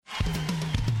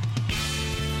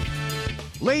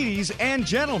Ladies and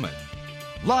gentlemen,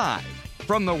 live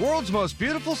from the world's most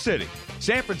beautiful city,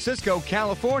 San Francisco,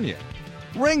 California,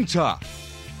 Ringtalk,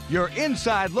 your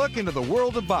inside look into the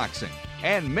world of boxing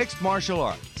and mixed martial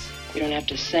arts. You don't have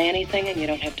to say anything and you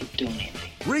don't have to do anything.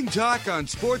 Ringtalk on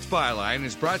Sports Byline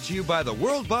is brought to you by the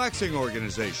World Boxing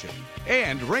Organization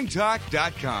and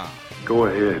Ringtalk.com. Go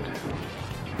ahead.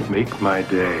 Make my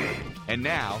day. And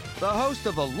now, the host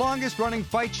of the longest-running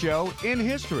fight show in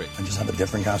history. I just have a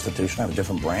different constitution. I have a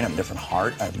different brain. I have a different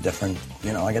heart. I have a different,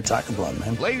 I get tiger blood,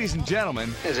 man. Ladies and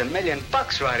gentlemen, there's $1 million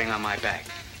riding on my back.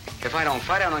 If I don't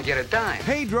fight, I don't get a dime.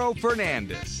 Pedro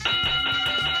Fernandez.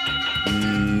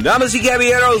 Damas y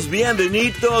caballeros,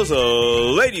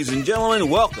 bienvenidos. Ladies and gentlemen,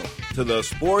 welcome to the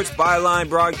Sports Byline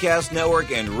Broadcast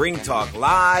Network and Ring Talk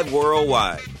Live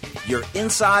Worldwide. Your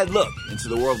inside look into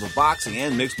the world of boxing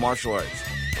and mixed martial arts.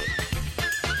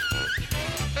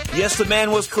 Yes, the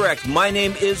man was correct. My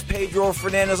name is Pedro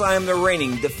Fernandez. I am the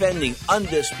reigning, defending,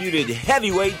 undisputed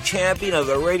heavyweight champion of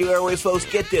the radio airways. Folks,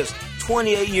 get this,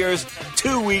 28 years,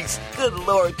 2 weeks, good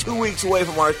Lord, 2 weeks away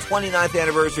from our 29th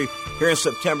anniversary here in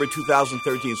September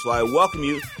 2013. So I welcome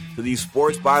you to the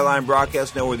Sports Byline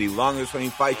Broadcast Network, the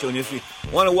longest-running fight show in history. I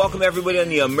want to welcome everybody on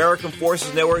the American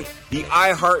Forces Network, the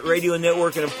iHeartRadio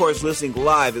Network, and, of course, listening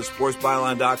live at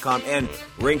sportsbyline.com and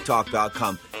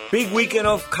ringtalk.com. Big weekend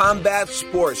of combat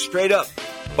sports, straight up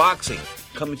boxing,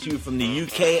 coming to you from the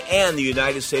UK and the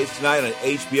United States tonight on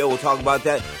HBO. We'll talk about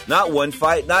that. Not one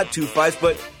fight, not two fights,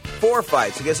 but 4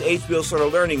 fights. I guess HBO's sort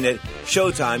of learning that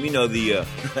Showtime,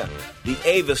 the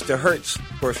Avis to Hertz.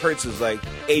 Of course, Hertz is like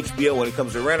HBO when it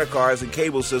comes to rent-a-cars and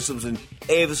cable systems, and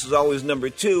Avis is always number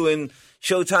 2, and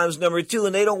Showtime's number 2,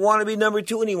 and they don't want to be number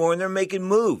 2 anymore, and they're making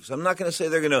moves. I'm not going to say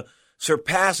they're going to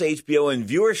surpass HBO in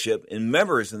viewership and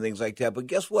members and things like that, but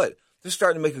guess what? They're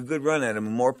starting to make a good run at them,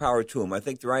 and more power to them. I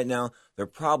think right now they're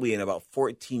probably in about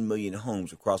 14 million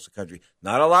homes across the country.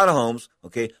 Not a lot of homes,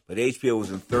 okay, but HBO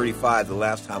was in 35 the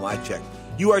last time I checked.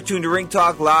 You are tuned to Ring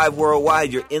Talk Live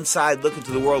Worldwide, your inside look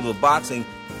into the world of boxing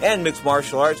and mixed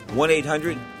martial arts.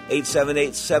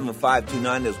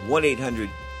 1-800-878-7529. That's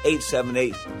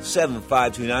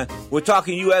 1-800-878-7529. We're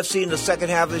talking UFC in the second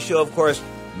half of the show, of course.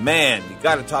 Man, you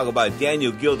got to talk about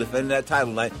Daniel Gill defending that title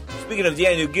tonight. Speaking of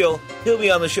Daniel Gill, he'll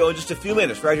be on the show in just a few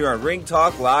minutes right here on Ring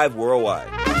Talk Live Worldwide.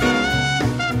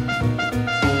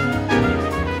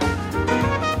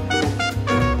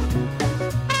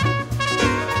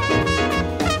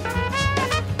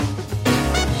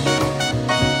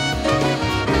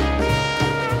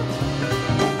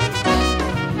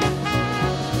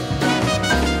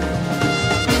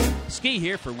 Ski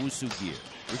here for Wusu Gear.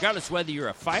 Regardless whether you're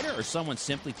a fighter or someone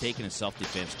simply taking a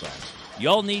self-defense class, you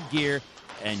all need gear,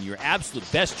 and your absolute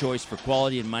best choice for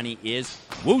quality and money is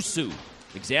Wusu.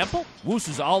 Example,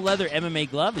 Wusu's all-leather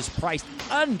MMA glove is priced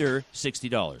under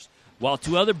 $60, while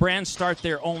 2 other brands start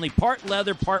their only part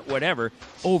leather, part whatever,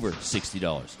 over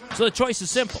 $60. So the choice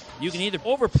is simple. You can either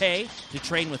overpay to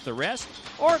train with the rest,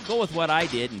 or go with what I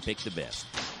did and pick the best.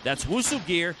 That's Wusu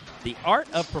Gear, the art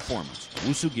of performance.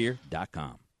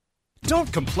 WusuGear.com.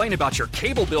 Don't complain about your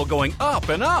cable bill going up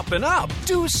and up and up.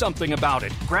 Do something about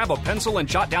it. Grab a pencil and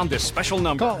jot down this special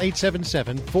number. Call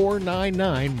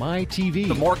 877-499-MY-TV.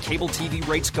 The more cable TV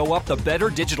rates go up, the better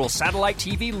digital satellite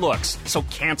TV looks. So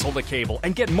cancel the cable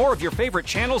and get more of your favorite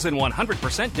channels in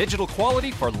 100% digital quality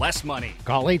for less money.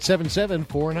 Call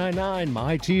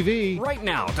 877-499-MY-TV. Right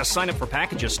now to sign up for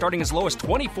packages starting as low as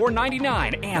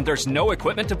 $24.99, and there's no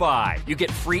equipment to buy. You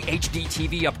get free HD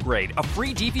TV upgrade, a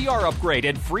free DVR upgrade,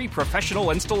 and free professional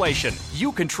installation.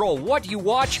 You control what you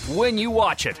watch when you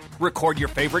watch it. Record your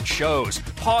favorite shows.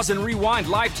 Pause and rewind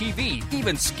live TV.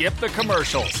 Even skip the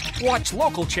commercials. Watch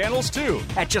local channels too.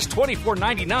 At just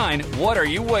 $24.99, what are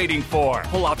you waiting for?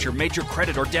 Pull out your major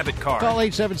credit or debit card. Call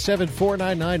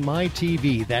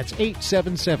 877-499-MY-TV. That's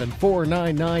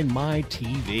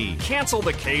 877-499-MY-TV. Cancel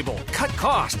the cable. Cut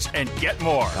costs and get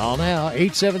more. Call now.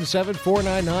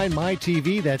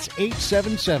 877-499-MY-TV. That's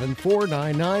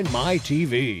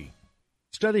 877-499-MY-TV.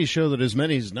 Studies show that as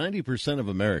many as 90% of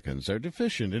Americans are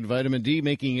deficient in vitamin D,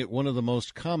 making it one of the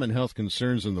most common health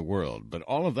concerns in the world. But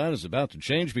all of that is about to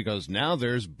change because now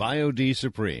there's Bio-D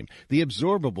Supreme, the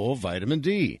absorbable vitamin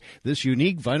D. This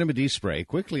unique vitamin D spray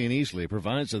quickly and easily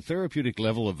provides the therapeutic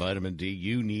level of vitamin D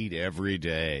you need every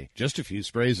day. Just a few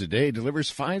sprays a day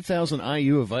delivers 5,000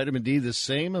 IU of vitamin D, the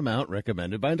same amount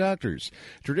recommended by doctors.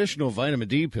 Traditional vitamin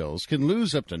D pills can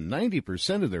lose up to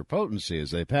 90% of their potency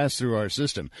as they pass through our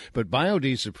system, but Bio-D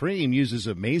BioD Supreme uses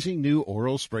amazing new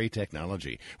oral spray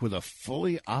technology with a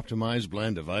fully optimized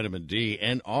blend of vitamin D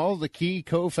and all the key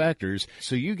cofactors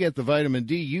so you get the vitamin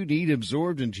D you need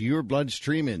absorbed into your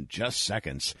bloodstream in just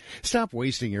seconds. Stop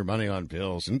wasting your money on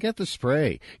pills and get the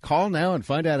spray. Call now and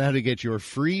find out how to get your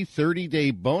free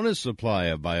 30-day bonus supply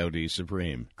of BioD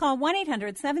Supreme. Call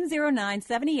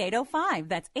 1-800-709-7805.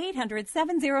 That's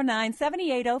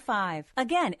 800-709-7805.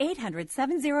 Again,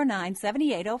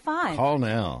 800-709-7805. Call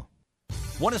now.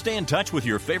 Want to stay in touch with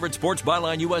your favorite Sports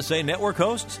Byline USA network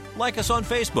hosts? Like us on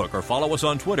Facebook or follow us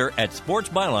on Twitter at Sports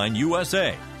Byline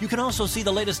USA. You can also see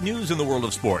the latest news in the world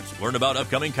of sports, learn about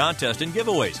upcoming contests and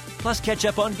giveaways, plus catch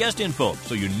up on guest info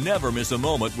so you never miss a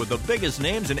moment with the biggest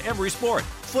names in every sport.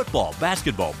 Football,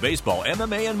 basketball, baseball,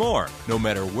 MMA, and more. No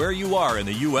matter where you are in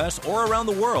the U.S. or around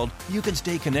the world, you can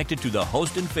stay connected to the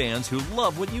hosts and fans who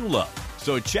love what you love.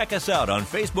 So check us out on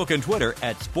Facebook and Twitter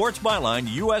at Sports Byline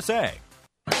USA.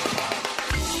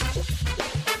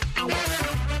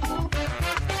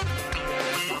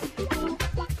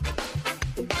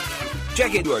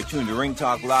 Check it. You are tuned to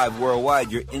Ringtalk Live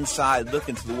Worldwide, your inside look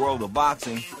into the world of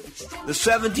boxing. The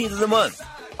 17th of the month,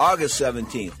 August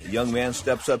 17th, a young man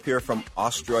steps up here from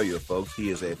Australia, folks. He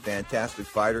is a fantastic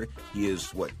fighter. He is,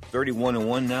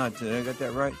 31-1 now? Did I get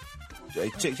that right?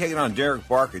 Taking on Derek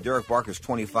Barker. Derek Barker's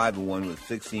 25-1 with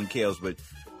 16 KOs, but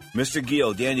Mr.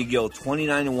 Gill, Danny Gill,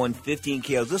 29-1, 15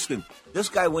 KOs. This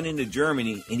guy went into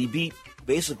Germany, and he beat,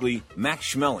 basically,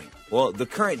 Max Schmeling. Well, the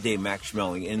current day Max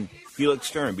Schmeling and Felix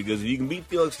Sturm, because if you can beat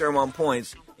Felix Sturm on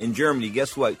points in Germany,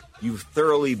 guess what? You've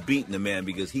thoroughly beaten the man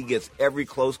because he gets every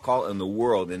close call in the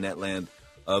world in that land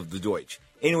of the Deutsch.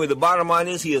 Anyway, the bottom line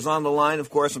is he is on the line. Of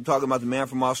course, I'm talking about the man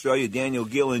from Australia, Daniel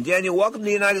Gill. And Daniel, welcome to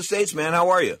the United States, man. How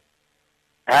are you?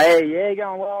 Hey, yeah,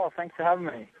 going well. Thanks for having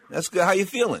me. That's good. How you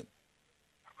feeling?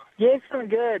 Yeah, it's feeling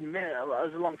good. Man, it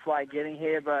was a long flight getting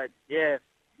here, but yeah,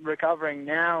 recovering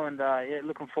now, and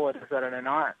looking forward to Saturday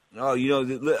night. Oh,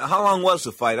 how long was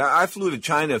the fight? I flew to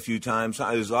China a few times.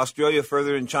 It was Australia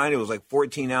further than China. It was like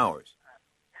 14 hours.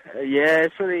 Yeah,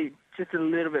 it's really just a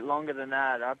little bit longer than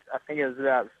that. I think it was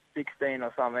about 16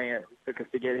 or something it took us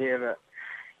to get here, but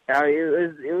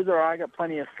it was all right. I got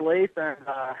plenty of sleep, and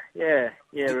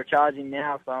recharging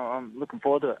now, so I'm looking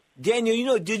forward to it.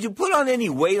 Daniel, did you put on any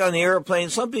weight on the airplane?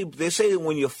 Some people, they say that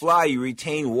when you fly, you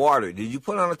retain water. Did you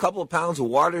put on a couple of pounds of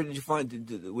water? Did you find,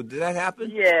 did that happen?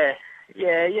 Yeah,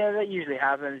 that usually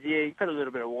happens. Yeah, you put a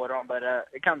little bit of water on, but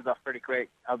it comes off pretty quick.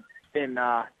 I've been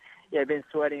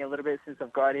sweating a little bit since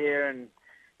I've got here, and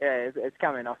it's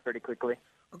coming off pretty quickly.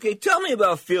 Okay, tell me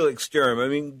about Felix Sturm. I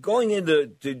mean, going into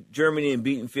Germany and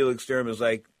beating Felix Sturm is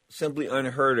like simply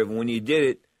unheard of. And when you did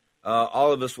it,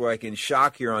 all of us were like in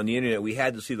shock here on the internet. We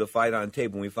had to see the fight on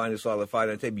tape. When we finally saw the fight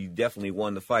on tape, you definitely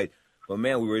won the fight. But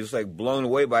man, we were just like blown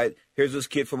away by it. Here's this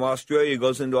kid from Australia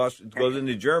goes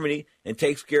into Germany and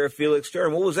takes care of Felix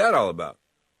Sturm. What was that all about?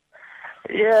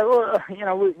 Yeah, well,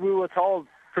 we were told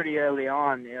pretty early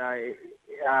on,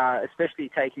 especially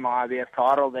taking my IBF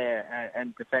title there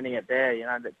and defending it there,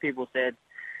 that people said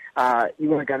you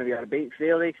weren't going to be able to beat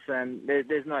Felix, and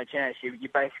there's no chance. You're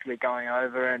basically going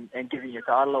over and giving your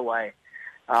title away.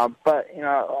 But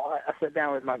I sat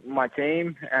down with my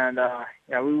team, and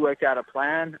we worked out a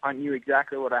plan. I knew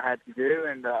exactly what I had to do,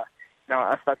 and I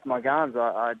stuck to my guns.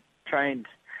 I trained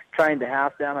the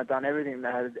house down. I'd done everything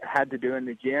that I had to do in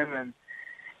the gym, and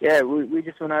yeah, we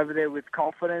just went over there with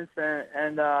confidence,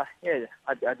 and I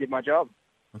did my job.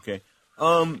 Okay.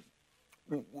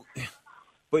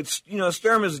 But,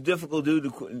 Sturm is a difficult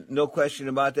dude, no question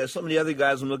about that. Some of the other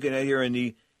guys I'm looking at here in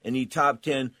the top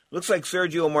 10, looks like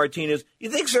Sergio Martinez. You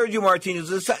think Sergio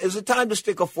Martinez, is it time to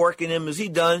stick a fork in him? Is he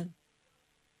done?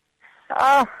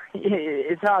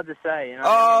 It's hard to say.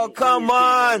 Come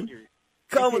on.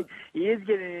 He is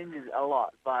getting injured a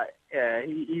lot, but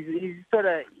he's sort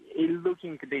of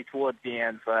looking to be towards the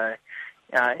end. So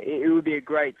it would be a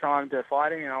great time to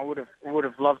fight him. I would have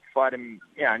loved to fight him,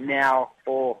 now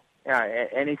or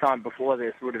any time before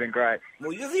this would have been great.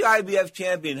 Well, you're the IBF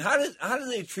champion. How do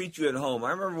they treat you at home?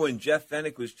 I remember when Jeff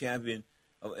Fennick was champion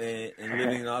and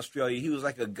living in Australia. He was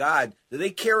like a god. Do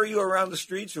they carry you around the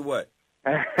streets or what?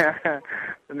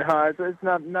 No, it's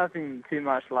nothing too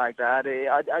much like that.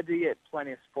 I do get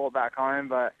plenty of support back home,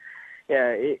 but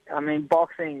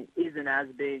boxing isn't as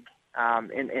big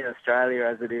in Australia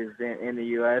as it is in the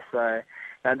US. So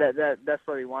that's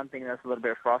probably one thing that's a little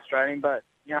bit frustrating. But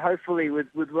hopefully with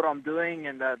what I'm doing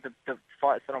and the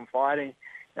fights that I'm fighting,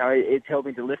 it's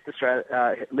helping to lift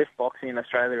boxing in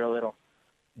Australia a little.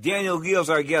 Daniel Gill's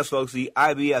our guest, folks. The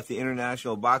IBF, the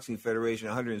International Boxing Federation,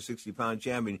 160-pound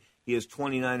champion. He is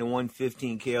 29-1,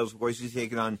 15 KOs. Of course, he's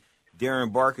taking on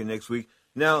Darren Barker next week.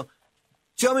 Now,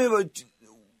 tell me about,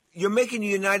 you're making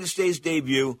your United States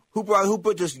debut. Who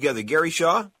put this together? Gary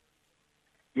Shaw?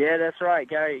 Yeah, that's right.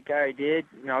 Gary did.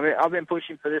 You know, I've been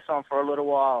pushing for this one for a little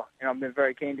while. You know, I've been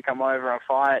very keen to come over and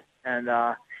fight. And,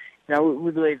 you know,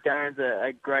 we believe Darren's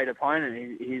a great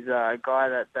opponent. He's a guy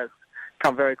that's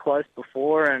come very close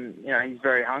before, and, you know, he's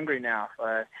very hungry now.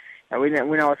 So, you know,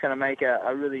 we know it's going to make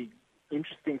a really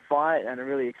interesting fight and a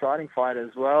really exciting fight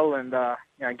as well. And,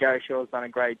 you know, Gary Shaw's done a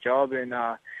great job in,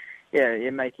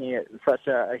 making it such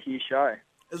a huge show.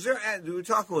 We were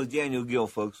talking with Daniel Gill,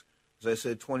 folks. As I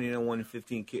said,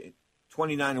 29-115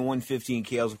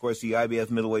 KLs, of course, the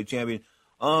IBF middleweight champion.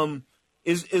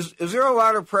 Is there a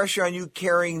lot of pressure on you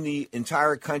carrying the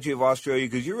entire country of Australia?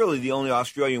 Because you're really the only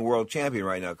Australian world champion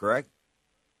right now, correct?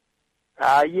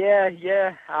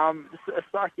 Yeah.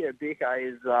 Sakia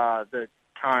Bika is the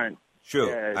current.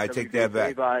 Sure, I take that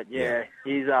back. But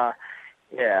he's I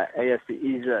guess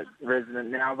he's a resident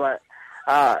now. But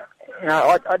you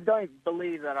know, I don't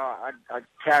believe that I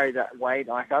carry that weight.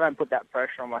 Like, I don't put that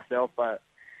pressure on myself. But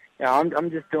you know, I'm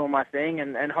just doing my thing,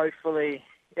 and hopefully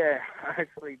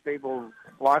people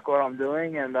like what I'm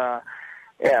doing, and I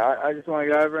just want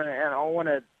to go over and I want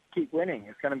to keep winning.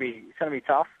 It's gonna be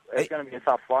tough. It's gonna be a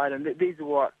tough fight, and these are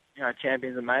what, you know,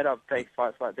 champions are made of. Take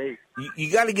fights like these. You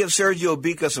got to give Sergio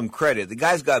Bika some credit. The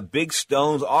guy's got big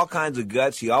stones, all kinds of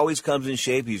guts. He always comes in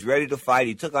shape. He's ready to fight.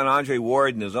 He took on Andre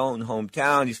Ward in his own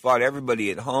hometown. He's fought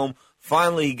everybody at home.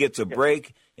 Finally, he gets a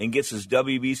break and gets his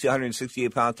WBC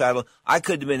 168-pound title. I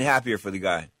couldn't have been happier for the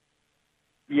guy.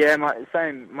 Yeah,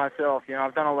 same myself. You know,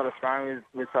 I've done a lot of sparring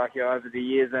with Sakio over the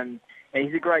years, and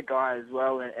he's a great guy as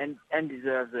well, and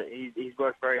deserves it. He's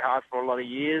worked very hard for a lot of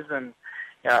years, and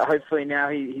hopefully now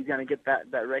he's going to get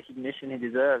that recognition he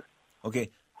deserves.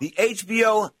 Okay, the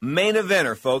HBO main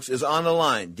eventer, folks, is on the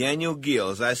line. Daniel Gill,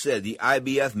 as I said, the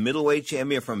IBF middleweight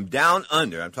champion from down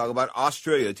under. I'm talking about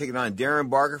Australia, taking on Darren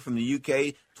Barker from the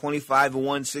UK,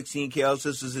 25-1, 16 KOs.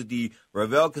 This is at the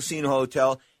Ravel Casino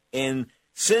Hotel in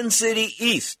Sin City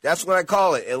East. That's what I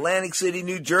call it. Atlantic City,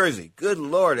 New Jersey. Good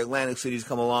Lord, Atlantic City's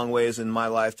come a long ways in my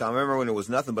lifetime. I remember when it was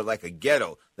nothing but like a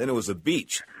ghetto. Then it was a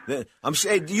beach. Then, I'm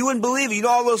saying, you wouldn't believe it. You know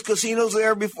all those casinos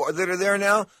there before that are there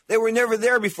now? They were never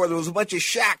there before. There was a bunch of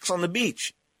shacks on the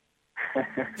beach.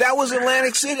 That was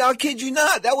Atlantic City. I'll kid you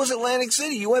not. That was Atlantic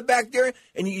City. You went back there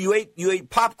and you ate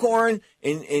popcorn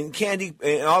and candy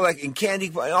and all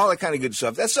that kind of good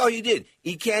stuff. That's all you did.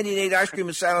 Eat candy and ate ice cream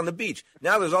and sat on the beach.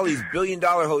 Now there's all these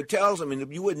billion-dollar hotels. I mean,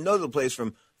 you wouldn't know the place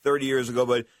from 30 years ago.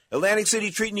 But Atlantic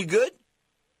City treating you good?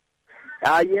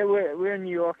 Yeah, we're in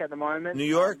New York at the moment. New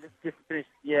York? Just finish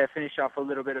off a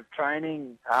little bit of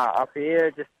training up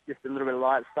here. Just a little bit of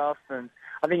light stuff, and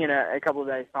I think in a couple of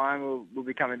days' time we'll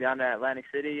be coming down to Atlantic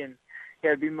City, and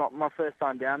it'll be my first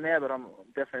time down there, but I'm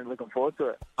definitely looking forward to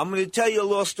it. I'm going to tell you a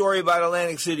little story about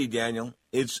Atlantic City, Daniel.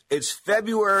 It's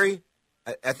February.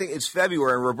 I think it's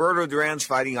February. Roberto Duran's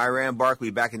fighting Iran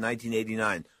Barkley back in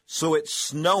 1989. So it's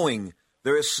snowing.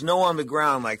 There is snow on the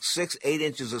ground, like 6-8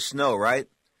 inches of snow, right?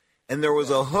 And there was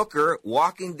a hooker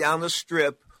walking down the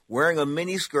strip wearing a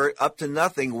miniskirt up to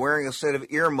nothing, wearing a set of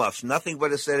earmuffs, nothing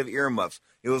but a set of earmuffs.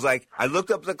 It was like, I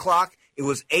looked up at the clock, it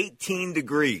was 18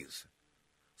 degrees.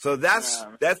 So that's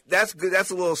good.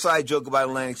 That's a little side joke about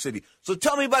Atlantic City. So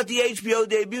tell me about the HBO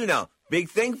debut now. Big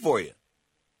thing for you.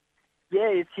 Yeah,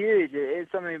 it's huge.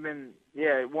 It's something I've been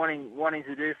wanting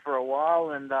to do for a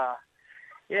while, and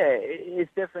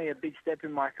it's definitely a big step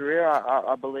in my career.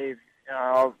 I believe.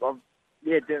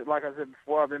 Like I said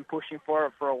before, I've been pushing for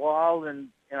it for a while, and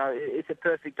it's a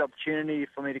perfect opportunity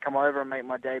for me to come over and make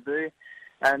my debut,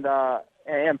 and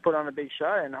put on a big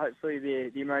show, and hopefully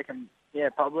the American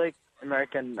public,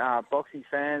 American boxing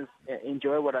fans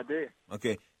enjoy what I do.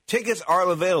 Okay. Tickets are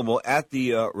available at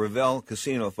the Ravel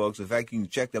Casino, folks. In fact, you can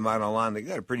check them out online. They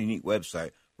got a pretty neat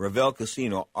website. Ravel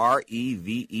Casino,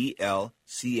 REVEL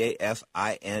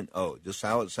CASINO, just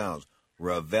how it sounds.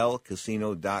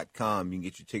 RavelCasino.com. You can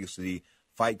get your tickets to the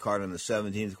fight card on the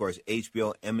 17th. Of course,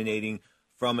 HBO emanating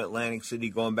from Atlantic City,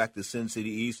 going back to Sin City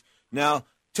East. Now,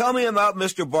 tell me about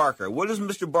Mr. Barker. What does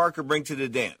Mr. Barker bring to the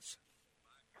dance?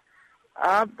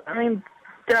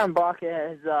 Darren Barker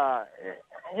has,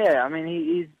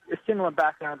 he's a similar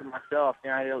background to myself.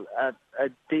 A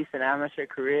decent amateur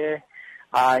career.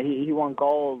 He won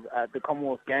gold at the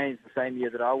Commonwealth Games the same year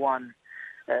that I won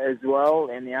as well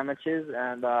in the amateurs,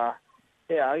 and I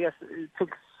guess it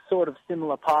took sort of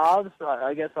similar paths.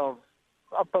 I guess I've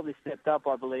probably stepped up,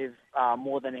 I believe,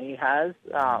 more than he has.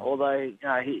 Although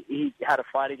he had a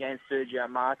fight against Sergio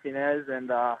Martinez, and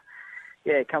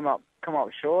come up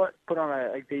short. Put on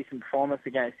a decent performance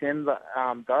against him,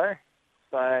 though.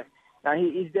 So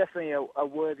he's definitely a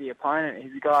worthy opponent.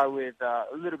 He's a guy with a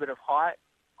little bit of height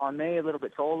on me, a little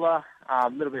bit taller, a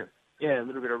little bit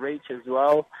of reach as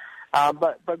well,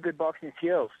 but good boxing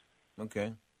skills.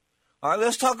 Okay. All right,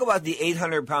 let's talk about the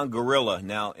 800-pound gorilla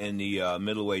now in the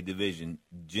middleweight division,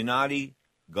 Gennady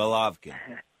Golovkin.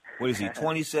 What is he,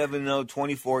 27-0,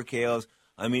 24 KOs?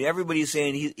 I mean, everybody's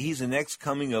saying he's the next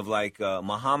coming of, like,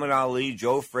 Muhammad Ali,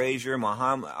 Joe Frazier,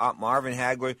 Marvin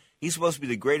Hagler. He's supposed to be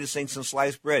the greatest thing since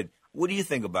sliced bread. What do you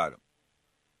think about him?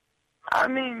 I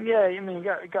mean, you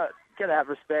got to have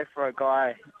respect for a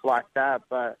guy like that,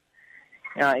 but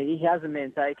he hasn't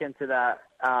been taken to that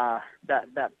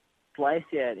place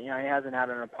yet. He hasn't had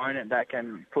an opponent that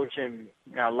can push him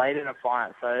late in a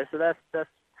fight. So that's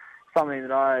something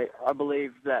that I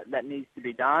believe that needs to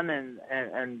be done, and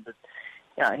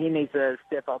he needs to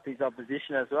step up his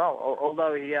opposition as well.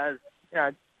 Although he has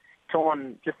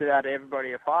torn just about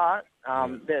everybody apart,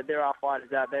 there are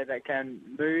fighters out there that can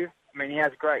move. I mean, he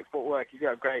has great footwork. He's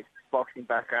got a great boxing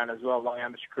background as well, long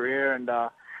amateur career, and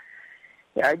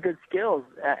good skills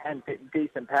and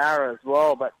decent power as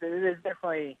well. But there's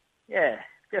definitely a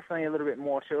little bit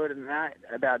more to it than that,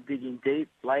 about digging deep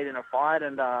late in a fight.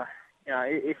 And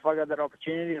if I got that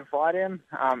opportunity to fight him,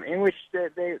 in which there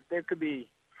could be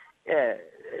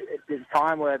there's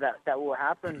time where that will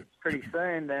happen pretty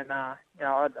soon, then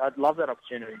I'd love that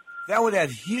opportunity. That would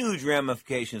have huge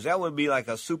ramifications. That would be like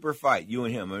a super fight, you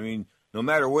and him. I mean, no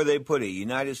matter where they put it,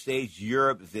 United States,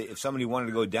 Europe, if somebody wanted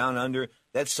to go down under,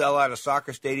 that'd sell out a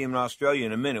soccer stadium in Australia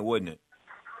in a minute, wouldn't it?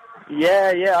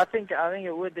 Yeah, I think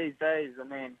it would these days. I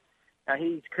mean,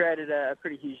 he's created a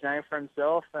pretty huge name for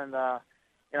himself, and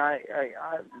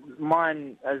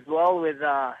mine as well with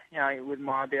with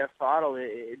my IBF title,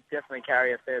 it definitely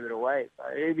carry a fair bit of weight. So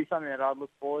it'd be something that I'd look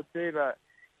forward to. But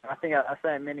I think I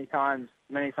say it many times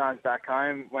back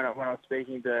home when I'm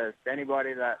speaking to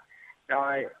anybody that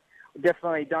I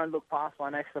definitely don't look past my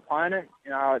next opponent.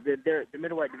 The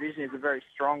middleweight division is a very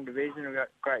strong division. We've got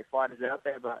great fighters out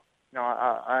there, but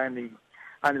I only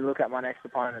look at my next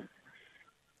opponent.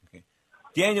 Okay.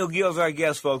 Daniel Gill's our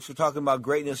guest, folks. We're talking about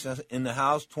greatness in the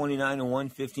house.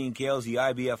 29-1, 15 KOs. The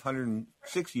IBF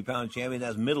 160-pound champion.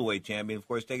 That's middleweight champion, of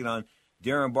course, taking on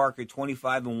Darren Barker,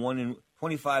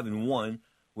 25-1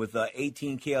 with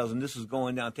 18 KOs. And this is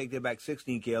going down. Take that back,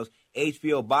 16 KOs.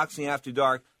 HBO Boxing After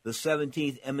Dark, the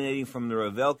 17th, emanating from the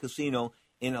Revelle Casino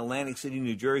in Atlantic City,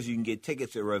 New Jersey. You can get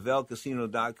tickets at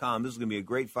RevelleCasino.com. This is going to be a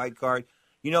great fight card.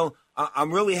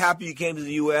 I'm really happy you came to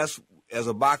the U.S. as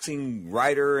a boxing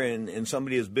writer and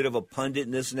somebody as a bit of a pundit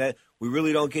and this and that. We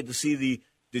really don't get to see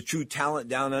the true talent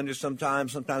down under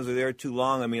sometimes. Sometimes they're there too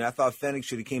long. I mean, I thought Fenix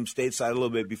should have came stateside a little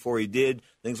bit before he did,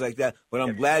 things like that. But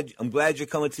I'm glad you're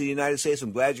coming to the United States.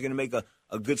 I'm glad you're going to make a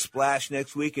good splash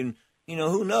next week. And,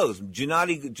 who knows?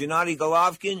 Gennady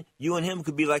Golovkin, you and him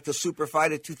could be like the super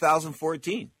fight of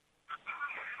 2014.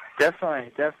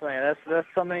 Definitely. That's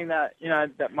something that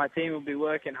that my team will be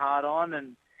working hard on,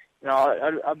 and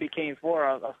I'll be keen for.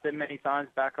 I've said many times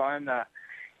back home that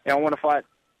I want to fight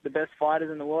the best fighters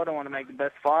in the world. I want to make the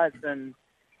best fights, and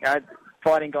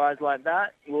fighting guys like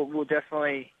that will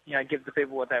definitely give the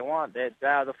people what they want. They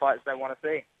are the fights they want to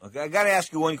see. Okay, I got to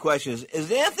ask you one question: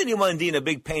 Is Anthony Mundine a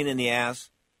big pain in the ass?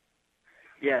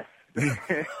 Yes.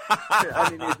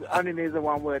 only needs a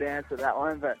one-word answer to that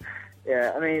one, but.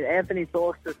 Yeah, I mean, Anthony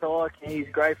talks the talk. He's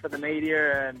great for the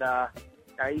media, and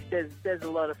he says a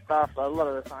lot of stuff. A lot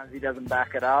of the times he doesn't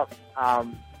back it up.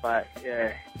 But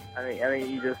yeah, I mean,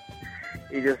 he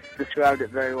just described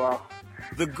it very well.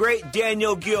 The great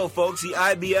Daniel Gill, folks, the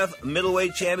IBF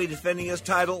middleweight champion, defending his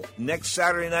title next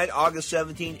Saturday night, August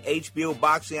 17th. HBO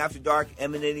Boxing After Dark,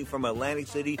 emanating from Atlantic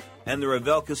City and the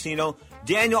Revelle Casino.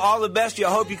 Daniel, all the best. I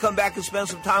hope you come back and spend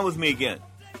some time with me again.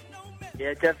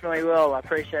 Yeah, definitely will. I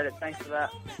appreciate it. Thanks for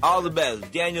that. All the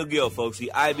best. Daniel Gill, folks, the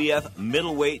IBF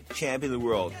middleweight champion of the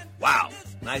world. Wow.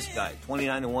 Nice guy.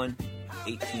 29-1,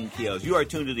 18 KOs. You are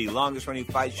tuned to the longest-running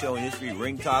fight show in history,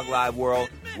 Ringtalk Live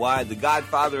Worldwide. The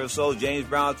Godfather of Soul, James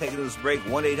Brown, taking this break.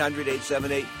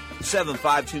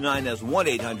 1-800-878-7529. That's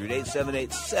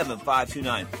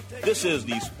 1-800-878-7529. This is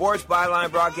the Sports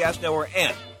Byline Broadcast Network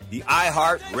and the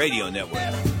iHeart Radio Network.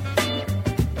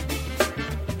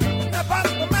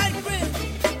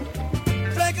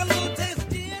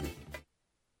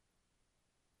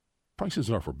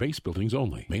 Prices are for base buildings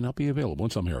only. May not be available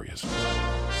in some areas.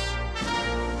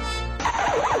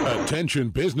 Attention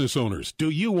business owners, do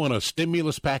you want a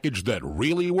stimulus package that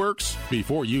really works?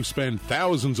 Before you spend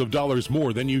thousands of dollars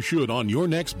more than you should on your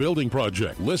next building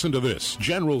project, listen to this.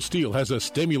 General Steel has a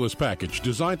stimulus package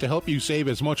designed to help you save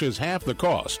as much as half the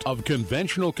cost of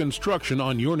conventional construction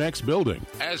on your next building.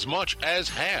 As much as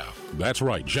half. That's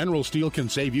right, General Steel can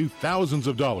save you thousands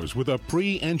of dollars with a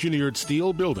pre-engineered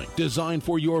steel building designed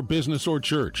for your business or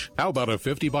church. How about a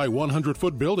 50 by 100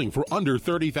 foot building for under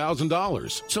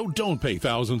 $30,000? So don't pay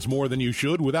thousands more than you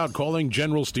should without calling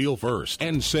General Steel first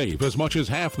and save as much as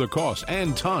half the cost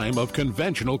and time of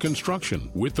conventional construction.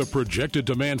 With the projected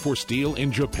demand for steel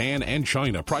in Japan and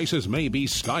China, prices may be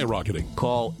skyrocketing.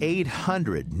 Call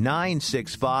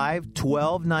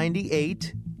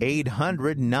 800-965-1298.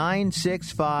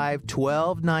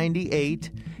 800-965-1298.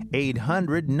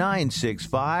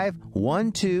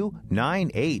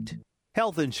 800-965-1298.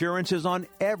 Health insurance is on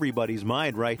everybody's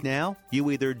mind right now.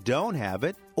 You either don't have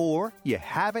it or you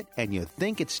have it and you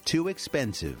think it's too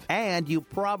expensive. And you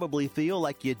probably feel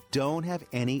like you don't have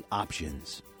any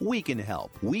options. We can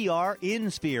help. We are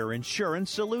InSphere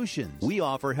Insurance Solutions. We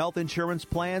offer health insurance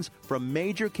plans from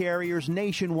major carriers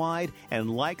nationwide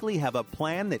and likely have a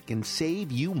plan that can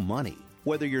save you money.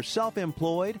 Whether you're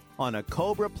self-employed, on a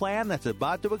COBRA plan that's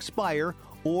about to expire,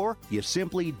 or you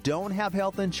simply don't have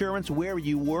health insurance where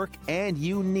you work and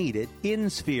you need it,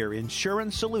 InSphere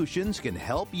Insurance Solutions can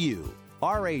help you.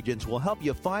 Our agents will help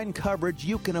you find coverage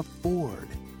you can afford.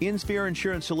 InSphere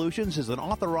Insurance Solutions is an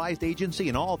authorized agency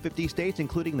in all 50 states,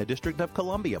 including the District of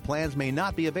Columbia. Plans may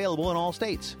not be available in all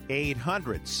states.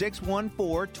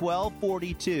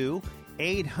 800-614-1242.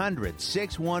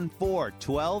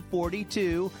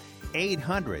 800-614-1242.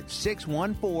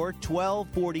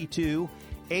 800-614-1242.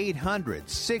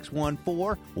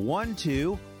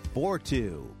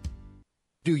 800-614-1242.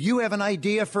 Do you have an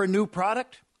idea for a new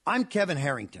product? I'm Kevin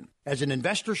Harrington. As an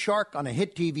investor shark on a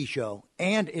hit TV show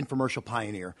and infomercial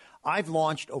pioneer, I've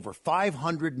launched over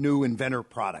 500 new inventor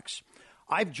products.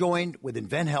 I've joined with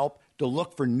InventHelp to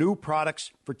look for new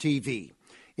products for TV.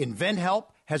 InventHelp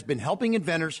has been helping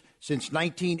inventors since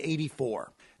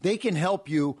 1984. They can help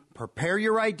you prepare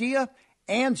your idea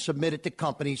and submit it to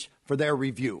companies for their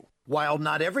review. While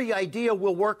not every idea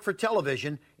will work for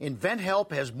television,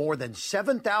 InventHelp has more than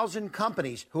 7,000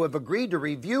 companies who have agreed to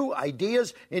review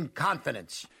ideas in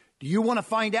confidence. Do you want to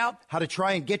find out how to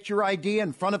try and get your idea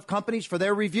in front of companies for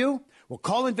their review? Well,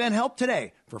 call InventHelp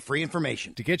today for free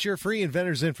information. To get your free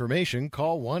inventor's information,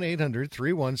 call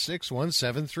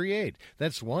 1-800-316-1738.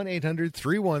 That's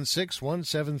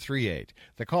 1-800-316-1738.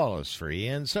 The call is free,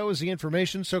 and so is the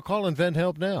information, so call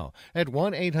InventHelp now at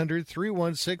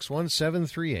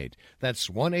 1-800-316-1738. That's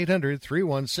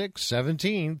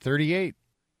 1-800-316-1738.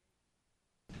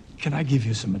 Can I give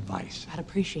you some advice? I'd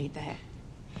appreciate that.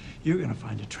 You're going to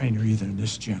find a trainer either in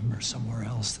this gym or somewhere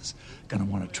else that's going to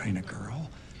want to train a girl.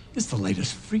 It's the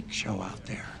latest freak show out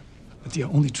there. But the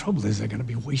only trouble is they're going to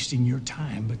be wasting your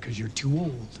time because you're too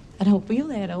old. I don't feel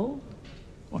that old.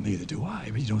 Well, neither do I,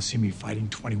 but you don't see me fighting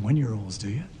 21-year-olds, do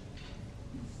you?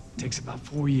 It takes about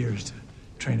 4 years to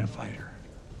train a fighter.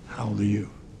 How old are you?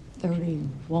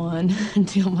 31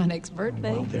 until my next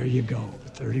birthday. Well, there you go,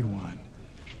 31.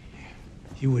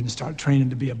 You wouldn't start training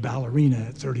to be a ballerina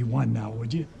at 31 now,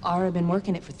 would you? I've already been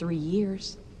working it for 3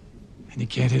 years. And you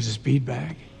can't hit a speed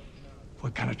bag?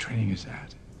 What kind of training is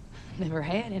that? Never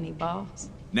had any, boss.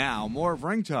 Now, more of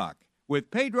Ring Talk with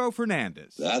Pedro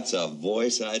Fernandez. That's a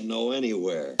voice I'd know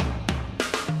anywhere.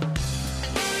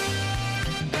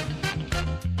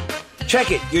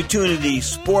 Check it. You're tuned to the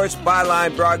Sports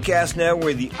Byline Broadcast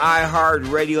Network, the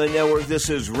iHeart Radio Network. This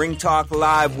is Ring Talk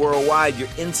Live Worldwide. Your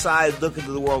inside look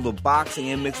into the world of boxing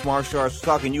and mixed martial arts. We're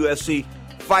talking UFC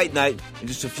Fight Night in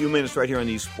just a few minutes right here on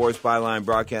the Sports Byline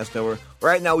Broadcast Network.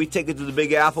 Right now, we take it to the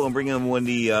Big Apple and bring in one of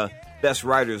the best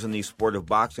writers in the sport of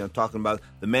boxing. I'm talking about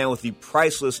the man with the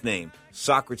priceless name,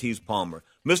 Socrates Palmer.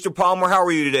 Mr. Palmer, how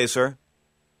are you today, sir?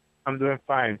 I'm doing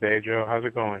fine, Pedro. How's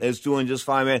it going? It's doing just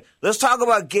fine, man. Let's talk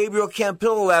about Gabriel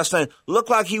Campillo last night.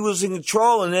 Looked like he was in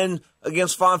control, and then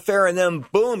against Fonfara, and then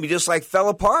boom, he just fell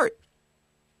apart.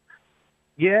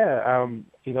 Yeah,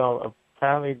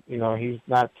 apparently, he's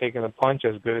not taking a punch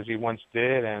as good as he once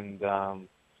did, and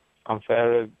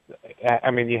Fonfara,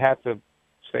 you have to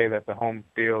say that the home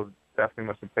field definitely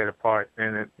must have played a part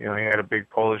in it. He had a big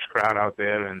Polish crowd out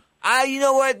there, and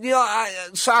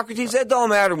Socrates, that don't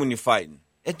matter when you're fighting.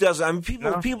 It doesn't.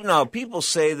 People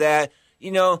say that,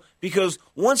 because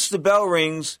once the bell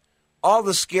rings, all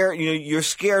the scare, you're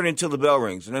scared until the bell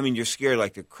rings. And you're scared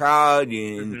like the crowd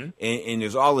and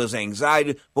there's all this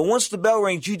anxiety. But once the bell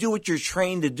rings, you do what you're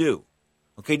trained to do.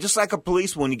 Okay, just like a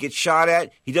policeman, when he gets shot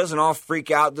at, he doesn't all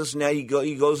freak out, this and that. He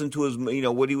goes into his,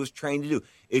 what he was trained to do.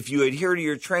 If you adhere to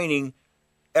your training,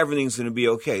 everything's going to be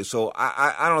okay. So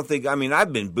I don't think,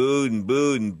 I've been booed,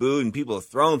 and people have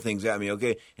thrown things at me,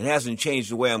 okay? It hasn't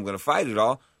changed the way I'm going to fight at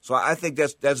all. So I think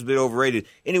that's a bit overrated.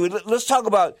 Anyway, let's talk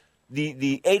about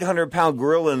the 800-pound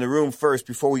gorilla in the room first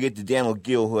before we get to Daniel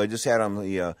Gill, who I just had on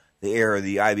the air,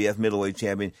 the IBF middleweight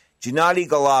champion. Gennady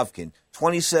Golovkin,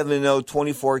 27-0,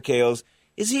 24 KOs.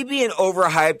 Is he being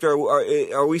overhyped,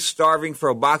 or are we starving for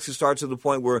a boxing star to the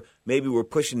point where maybe we're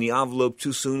pushing the envelope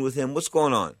too soon with him? What's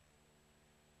going on?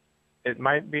 It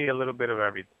might be a little bit of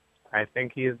everything. I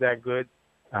think he is that good.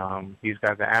 He's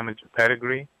got the amateur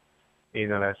pedigree,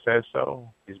 that says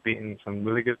so. He's beaten some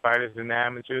really good fighters in the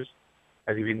amateurs.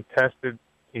 Has he been tested,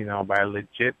 by a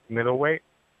legit middleweight?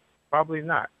 Probably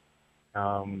not.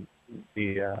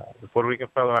 The Puerto Rican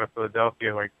fellow out of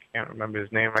Philadelphia, who I can't remember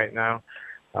his name right now,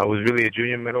 was really a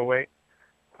junior middleweight.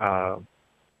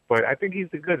 But I think he's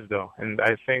the goods, though. And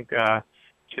I think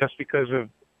just because of,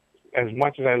 as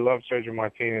much as I love Sergio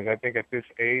Martinez, I think at this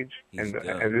age and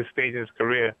at this stage in his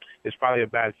career, it's probably a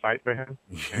bad fight for him.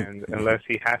 And unless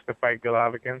he has to fight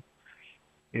Golovkin,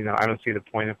 I don't see the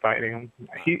point in fighting him.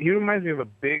 He reminds me of a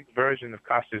big version of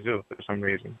Costa-Tzu for some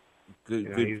reason.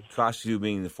 Good Costa-Tzu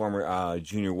being the former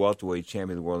junior welterweight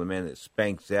champion of the world, the man that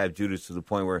spanked Zab Judas to the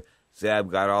point where Zab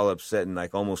got all upset and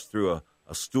almost threw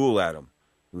a stool at him.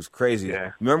 It was crazy.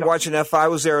 Yeah. Remember watching that fight? I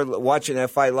was there watching that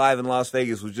fight live in Las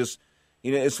Vegas. It was just,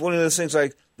 it's one of those things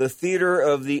like the theater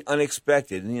of the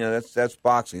unexpected. That's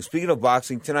boxing. Speaking of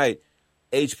boxing, tonight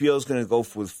HBO is going to go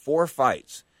with 4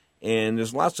 fights. And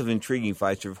there's lots of intriguing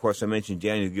fights. Of course, I mentioned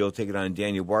Daniel Gill taking on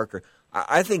Daniel Barker.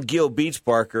 I think Gill beats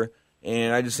Barker,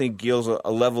 and I just think Gill's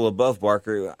a level above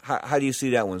Barker. How do you see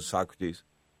that one, Socrates?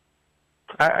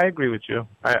 I agree with you.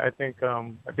 I think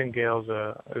Gill's is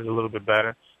a little bit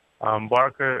better.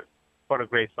 Barker fought a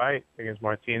great fight against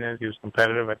Martinez. He was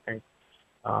competitive. I think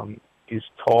he's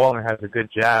tall and has a good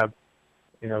jab.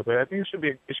 But I think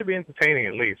it should be entertaining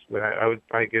at least. But I would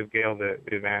probably give Gale the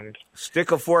advantage.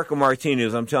 Stick a fork of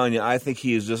Martinez. I'm telling you, I think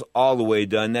he is just all the way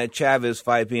done. That Chavez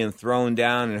fight being thrown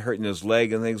down and hurting his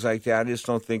leg and things like that. I just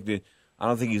don't think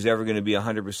he's ever going to be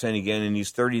 100% again. And he's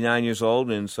 39 years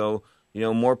old, and so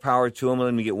more power to him.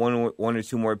 Let me get one or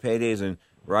two more paydays and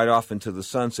ride off into the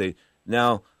sunset.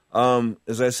 Now,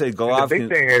 as I say, Golovkin. The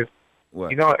big thing is, what?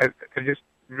 Just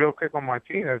real quick on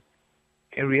Martinez.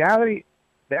 In reality,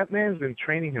 that man's been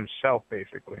training himself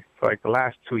basically for the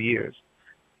last 2 years.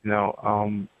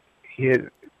 His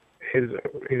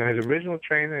original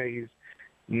trainer, he's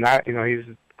not, he's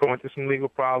going through some legal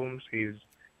problems. He's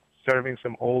serving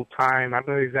some old time. I don't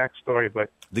know the exact story, but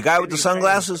the guy with the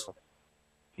sunglasses.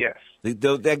 Yes.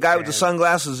 That guy with the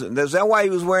sunglasses. Is that why he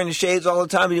was wearing the shades all the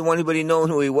time? He didn't want anybody knowing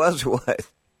who he was or what?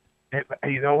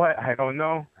 You know what? I don't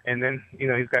know. And then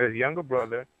he's got his younger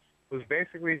brother, who's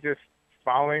basically just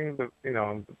following the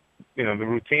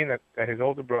routine that his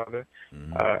older brother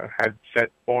had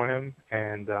set for him.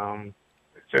 And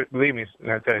believe me,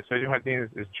 I tell you, Sergio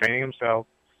Martinez is training himself,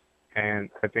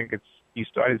 and I think you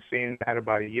started seeing that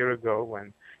about a year ago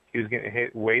when he was getting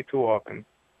hit way too often.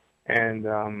 And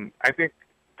I think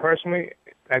personally,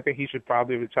 he should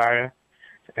probably retire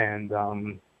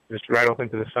and just right off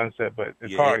into the sunset. But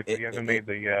it's hard. He hasn't made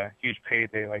the huge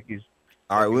payday like he's.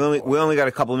 All right, we only got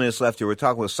a couple of minutes left here. We're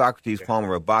talking with Socrates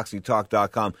Palmer of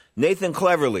BoxingTalk.com. Nathan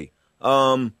Cleverly,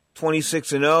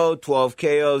 26-0, 12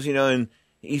 KOs, and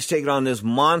he's taking on this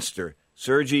monster,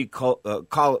 Sergey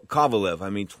Kovalev. I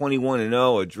mean,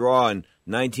 21-0, a draw, and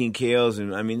 19 KOs,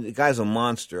 and I mean, the guy's a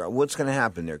monster. What's going to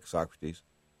happen there, Socrates?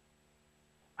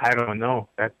 I don't know.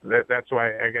 That's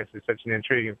why I guess it's such an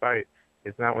intriguing fight.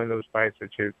 It's not one of those fights that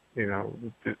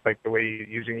like the way you're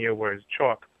using your words,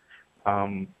 chalk.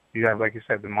 You have, like you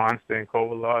said, the monster in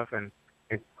Kovalev and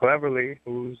Cleverly,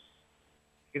 who's,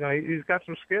 he's got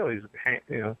some skill.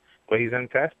 But he's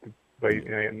untested. But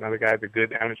another guy with a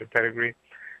good amateur pedigree,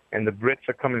 and the Brits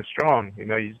are coming strong.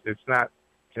 It's not,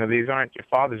 these aren't your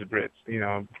father's Brits.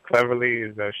 Cleverly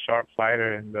is a sharp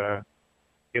fighter, and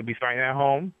he'll be fighting at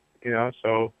home.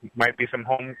 So might be some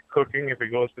home cooking if it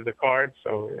goes to the card.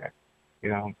 So,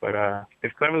 but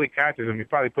if Cleverly catches him, he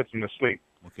probably puts him to sleep.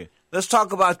 Okay. Let's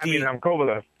talk about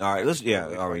Kovalev. All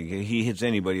right, all right. He hits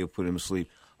anybody who'll put him to sleep.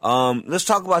 Let's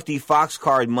talk about the Fox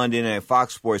card Monday night,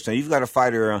 Fox Sports. Now, you've got a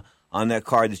fighter on that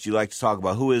card that you like to talk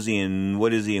about. Who is he and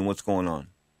what's going on?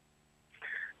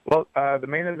 Well, the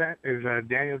main event is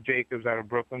Daniel Jacobs out of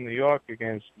Brooklyn, New York,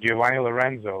 against Giovanni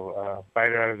Lorenzo, a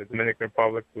fighter out of the Dominican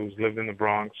Republic who's lived in the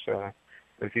Bronx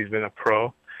since he's been a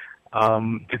pro.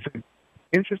 It's an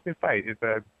interesting fight. It's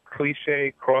a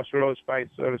cliche crossroads fight,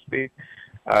 so to speak.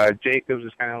 Jacobs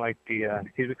is kind of like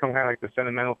he's become kind of like the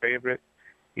sentimental favorite.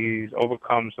 He's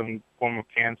overcome some form of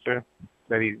cancer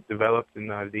that he developed in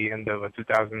the end of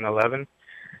 2011.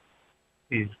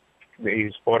 He's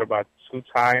fought about 2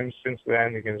 times since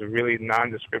then against a really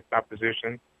nondescript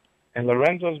opposition. And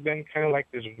Lorenzo's been kind of like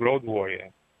this road warrior.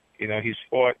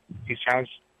 He's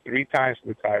challenged 3 times for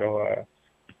the title.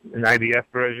 An IDF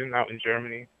version out in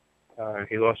Germany.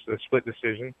 He lost a split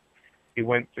decision. He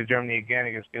went to Germany again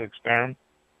against Felix Sturm.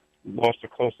 Lost a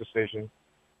close decision.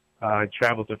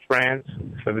 Traveled to France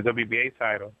for the WBA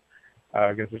title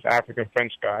against this African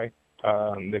French guy,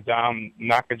 Nadam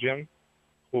Nakajim,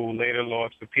 who later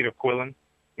lost to Peter Quillen.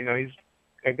 He's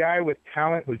a guy with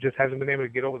talent who just hasn't been able to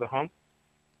get over the hump.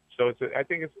 So I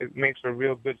think it makes for a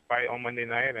real good fight on Monday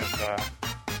night, and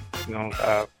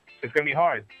it's going to be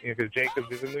hard because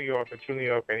Jacobs is in New York, a true New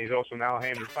Yorker, and he's also an Al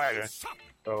Haymon fighter.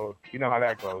 So you know how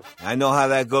that goes. I know how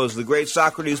that goes. The great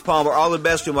Socrates Palmer, all the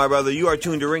best to you, my brother. You are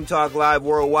tuned to Ring Talk Live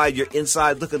Worldwide. You're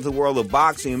inside looking at the world of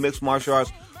boxing and mixed martial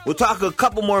arts. We'll talk a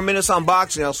couple more minutes on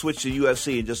boxing. I'll switch to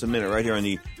UFC in just a minute right here on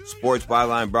the Sports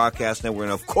Byline Broadcast Network.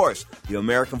 And, of course, the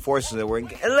American Forces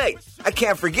Network. And, hey, I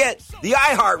can't forget the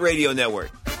iHeartRadio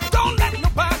Network. Don't let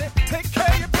nobody take care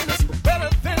of your business better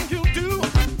than you do.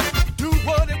 Do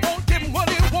what it won't, give him what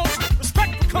he wants.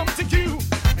 Respect will come to you.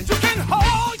 And you can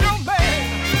hold your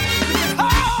man. You can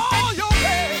hold your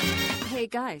man. Hey,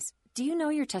 guys, do you know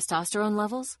your testosterone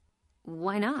levels?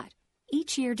 Why not?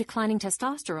 Each year, declining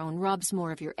testosterone robs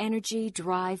more of your energy,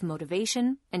 drive,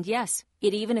 motivation, and yes,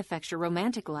 it even affects your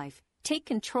romantic life. Take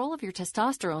control of your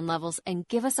testosterone levels and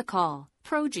give us a call.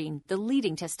 Progene, the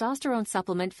leading testosterone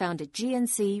supplement found at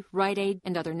GNC, Rite Aid,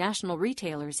 and other national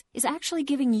retailers, is actually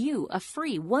giving you a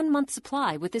free 1-month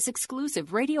supply with this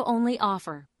exclusive radio-only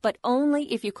offer. But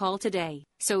only if you call today.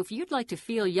 So if you'd like to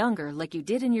feel younger like you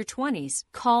did in your 20s,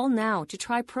 call now to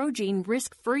try Progene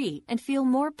risk-free and feel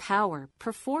more power,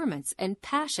 performance, and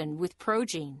passion with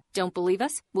Progene. Don't believe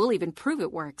us? We'll even prove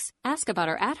it works. Ask about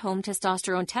our at-home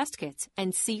testosterone test kits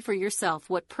and see for yourself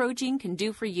what Progene can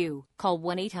do for you. Call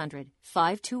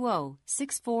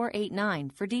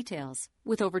 1-800-520-6489 for details.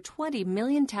 With over 20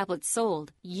 million tablets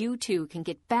sold, you too can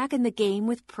get back in the game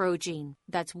with Progene.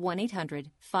 That's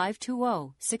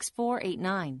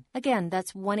 1-800-520-6489. Again,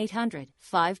 that's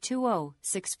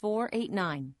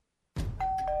 1-800-520-6489.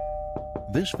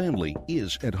 This family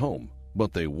is at home,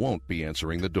 but they won't be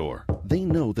answering the door. They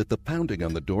know that the pounding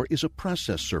on the door is a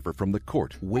process server from the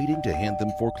court waiting to hand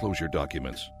them foreclosure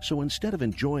documents. So instead of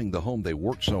enjoying the home they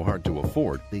worked so hard to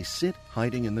afford, they sit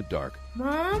hiding in the dark.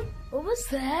 Mom, what was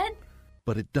that?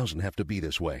 But it doesn't have to be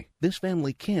this way. This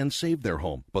family can save their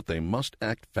home, but they must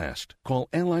act fast. Call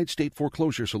Allied State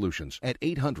Foreclosure Solutions at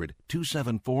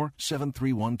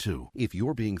 800-274-7312. If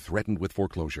you're being threatened with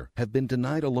foreclosure, have been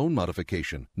denied a loan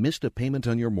modification, missed a payment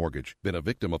on your mortgage, been a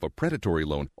victim of a predatory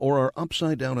loan, or are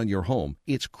upside down on your home,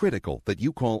 it's critical that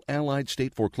you call Allied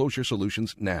State Foreclosure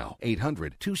Solutions now.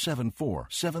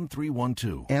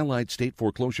 800-274-7312. Allied State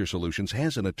Foreclosure Solutions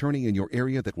has an attorney in your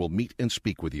area that will meet and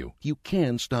speak with you. You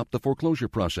can stop the foreclosure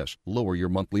process, lower your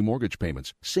monthly mortgage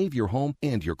payments, save your home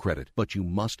and your credit, but you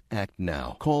must act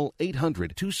now. Call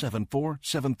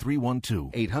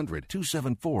 800-274-7312.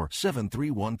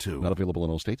 800-274-7312. Not available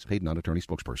in all states. Paid non-attorney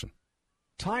spokesperson.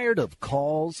 Tired of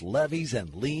calls, levies,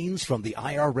 and liens from the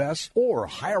IRS or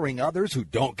hiring others who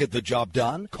don't get the job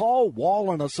done? Call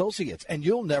Wall & Associates and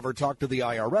you'll never talk to the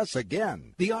IRS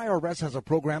again. The IRS has a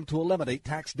program to eliminate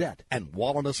tax debt, and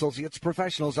Wall & Associates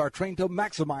professionals are trained to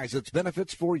maximize its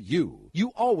benefits for you.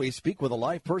 You always speak with a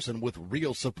live person with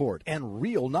real support and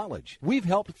real knowledge. We've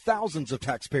helped thousands of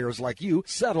taxpayers like you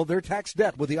settle their tax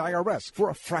debt with the IRS for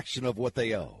a fraction of what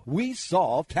they owe. We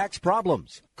solve tax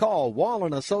problems. Call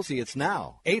Wall & Associates now.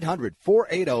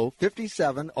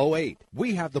 800-480-5708.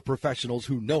 We have the professionals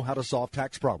who know how to solve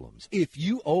tax problems. If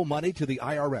you owe money to the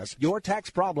IRS, your tax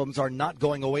problems are not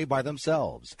going away by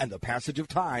themselves, and the passage of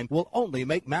time will only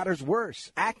make matters worse.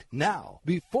 Act now,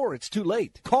 before it's too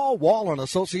late. Call Wall &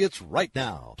 Associates right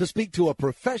now to speak to a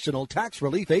professional tax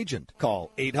relief agent.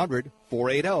 Call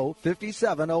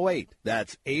 800-480-5708.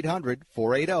 That's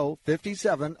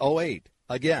 800-480-5708.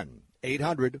 Again,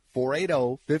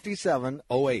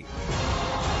 800-480-5708.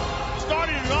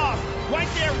 Started it off. Right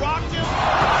there, rocked him.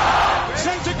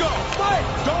 Sent to go. Fight.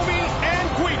 Domi and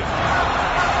Guida.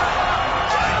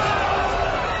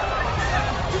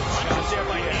 Shots there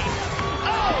by Hayes.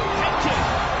 Oh, head kick.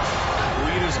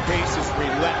 Guida's pace is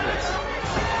relentless.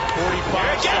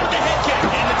 45. Again, the head kick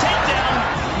and the takedown.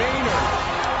 Maynard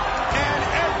and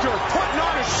Edgar putting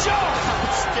on a show.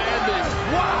 Outstanding.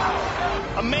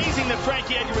 Wow. Amazing that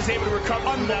Frankie Edgar was able to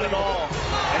recover from that at all.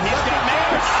 And he's got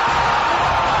Maynard.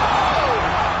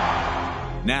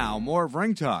 Now, more of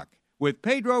Ring Talk with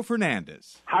Pedro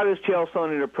Fernandez. How does Chael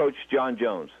Sonnen approach John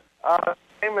Jones?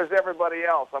 Same as everybody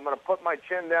else. I'm going to put my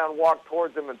chin down, walk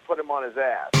towards him, and put him on his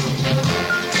ass.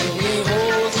 He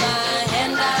holds my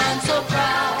hand, I'm so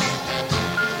proud,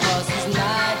 'cause he's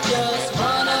not just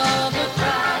one of a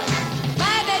crowd.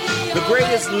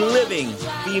 greatest living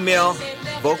female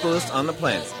vocalist on the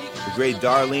planet, the great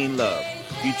Darlene Love,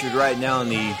 featured right now in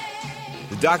the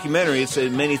documentary. It's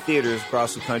in many theaters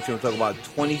across the country. We'll talk about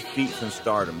 20 Feet from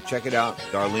Stardom. Check it out,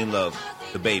 Darlene Love,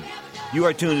 the baby. You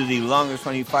are tuned to the longest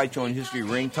running fight show in history,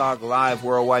 Ring Talk, live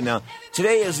worldwide. Now,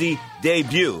 today is the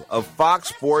debut of Fox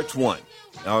Sports 1.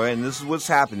 All right, and this is what's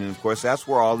happening. Of course, that's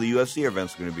where all the UFC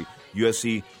events are going to be.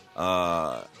 UFC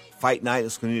Fight Night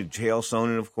is going to be Chael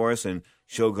Sonnen, of course, and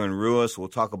Shogun Rua. So we'll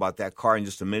talk about that card in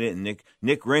just a minute. And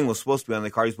Nick Ring was supposed to be on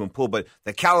the card. He's been pulled. But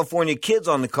the California Kid's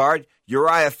on the card.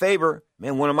 Uriah Faber,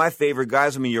 man, one of my favorite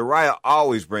guys. I mean, Uriah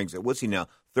always brings it. What's he now?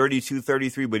 32,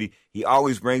 33, but he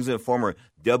always brings it. Former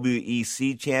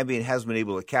WEC champion, hasn't been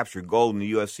able to capture gold in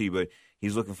the UFC, but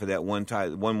he's looking for that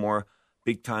one more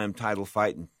big-time title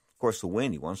fight, and, of course, to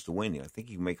win. He wants to win. I think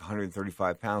he can make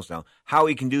 135 pounds now. How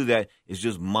he can do that is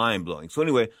just mind-blowing. So,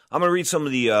 anyway, I'm going to read some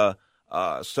of the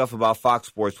stuff about Fox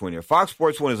Sports 1 here. Fox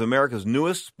Sports 1 is America's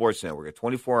newest sports network, a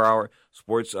 24-hour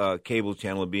sports cable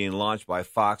channel being launched by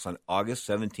Fox on August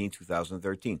 17,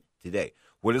 2013, today.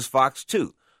 What is Fox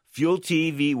 2? Fuel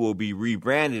TV will be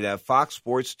rebranded as Fox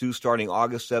Sports 2 starting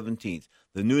August 17th.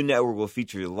 The new network will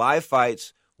feature live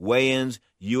fights, weigh-ins,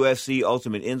 UFC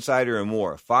Ultimate Insider, and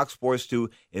more. Fox Sports 2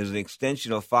 is an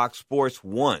extension of Fox Sports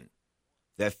 1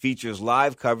 that features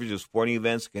live coverage of sporting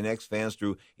events, connects fans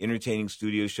through entertaining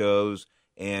studio shows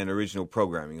and original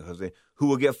programming. Who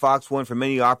will get Fox 1? For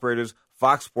many operators,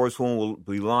 Fox Sports 1 will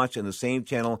be launched in the same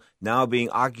channel now being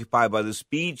occupied by the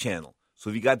Speed channel. So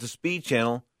if you got the Speed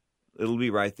channel, it'll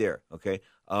be right there, okay?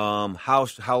 How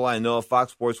will I know if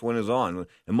Fox Sports 1 is on?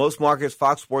 In most markets,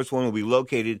 Fox Sports 1 will be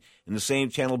located in the same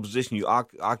channel position you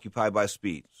occupy by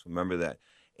Speed. So remember that.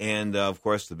 And, of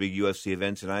course, the big UFC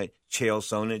event tonight, Chael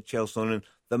Sonnen,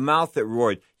 the mouth that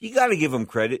roared. You got to give him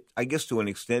credit, I guess, to an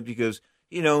extent, because,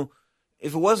 you know,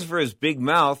 if it wasn't for his big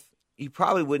mouth, he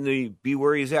probably wouldn't be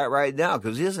where he's at right now,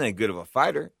 because he isn't that good of a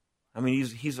fighter. I mean,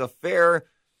 he's a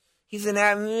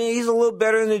little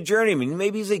better than a journeyman.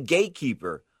 Maybe he's a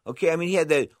gatekeeper. Okay, I mean, he had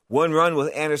that one run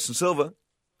with Anderson Silva,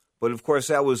 but of course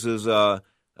that was his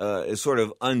sort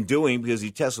of undoing because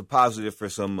he tested positive for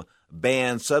some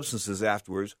banned substances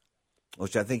afterwards,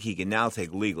 which I think he can now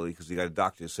take legally because he got a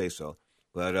doctor to say so.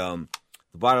 But the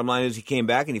bottom line is he came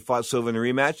back and he fought Silva in the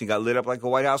rematch and got lit up like a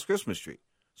White House Christmas tree.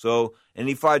 So, and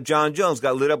he fought John Jones,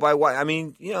 got lit up by White. I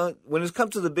mean, you know, when it's come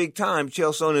to the big time,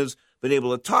 Chael Sonnen has been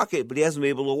able to talk it, but he hasn't been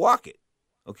able to walk it.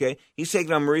 Okay, he's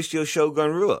taking on Mauricio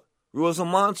Shogun Rua. Rua's a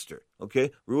monster.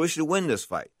 Okay, Rua should win this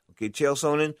fight. Okay, Chael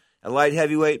Sonnen at light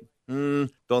heavyweight,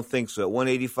 don't think so. At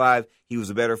 185, he was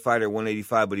a better fighter at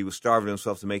 185, but he was starving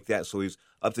himself to make that, so he's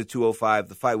up to 205.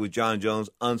 The fight with John Jones,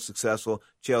 unsuccessful.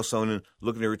 Chael Sonnen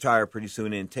looking to retire pretty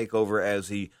soon and take over as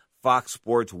the Fox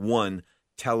Sports 1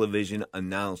 television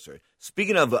announcer.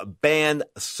 Speaking of banned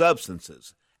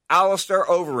substances, Alistair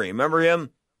Overeem, remember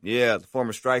him? Yeah, the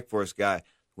former Strikeforce guy.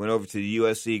 Went over to the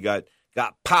USC, got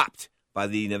popped by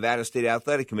the Nevada State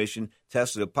Athletic Commission,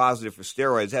 tested positive for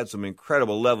steroids, had some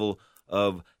incredible level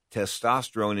of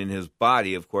testosterone in his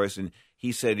body, of course, and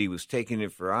he said he was taking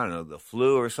it for, I don't know, the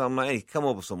flu or something. He come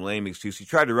up with some lame excuse. He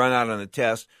tried to run out on the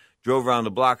test, drove around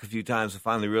the block a few times, and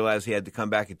finally realized he had to come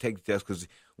back and take the test because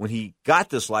when he got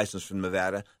this license from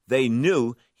Nevada, they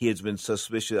knew he had been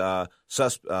suspicious.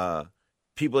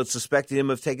 People had suspected him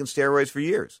of taking steroids for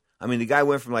years. I mean, the guy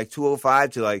went from like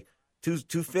 205 to like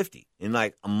 250 in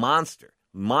like a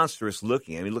monstrous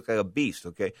looking. I mean, he looked like a beast,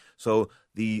 okay? So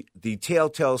the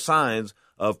telltale signs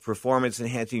of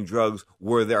performance-enhancing drugs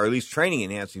were there, or at least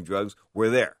training-enhancing drugs were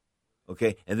there,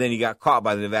 okay? And then he got caught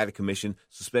by the Nevada Commission,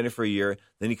 suspended for a year.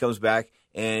 Then he comes back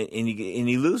and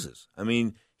he loses. I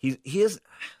mean, he is,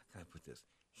 how can I put this?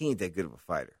 He ain't that good of a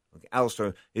fighter. Okay,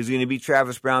 Alistair, is he going to beat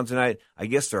Travis Brown tonight? I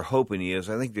guess they're hoping he is.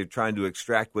 I think they're trying to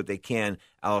extract what they can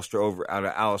out of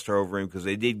Alistair Overeem because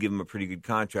they did give him a pretty good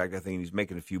contract. I think he's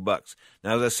making a few bucks.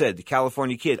 Now, as I said, the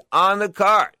California Kid on the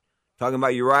card, talking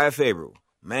about Uriah Faber.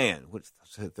 Man,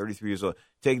 33 years old,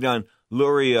 taking on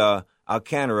Luri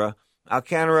Alcantara.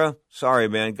 Alcantara, sorry,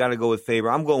 man, got to go with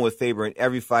Faber. I'm going with Faber in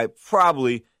every fight,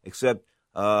 probably except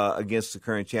against the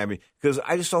current champion because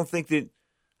I just don't think that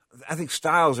 – I think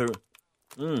styles are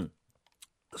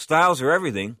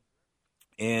everything,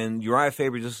 and Uriah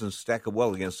Faber just doesn't stack up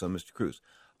well against Mr. Cruz.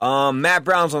 Matt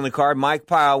Brown's on the card. Mike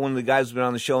Pyle, one of the guys who's been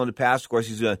on the show in the past. Of course,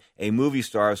 he's a movie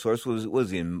star. So was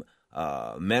he in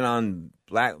Men on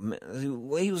Black?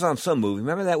 He was on some movie.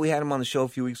 Remember that we had him on the show a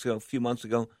few months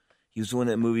ago? He was doing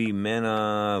that movie Men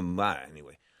on.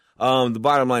 Anyway, the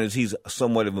bottom line is he's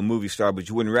somewhat of a movie star, but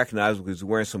you wouldn't recognize him because he's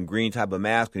wearing some green type of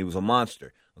mask, and he was a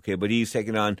monster. Okay, but he's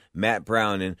taking on Matt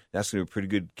Brown, and that's going to be a pretty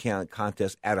good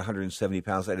contest at 170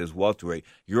 pounds. That is welterweight.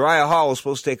 Uriah Hall was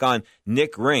supposed to take on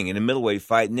Nick Ring in a middleweight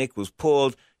fight. Nick was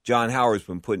pulled. John Howard's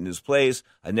been put in his place.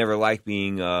 I never like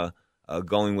being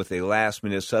going with a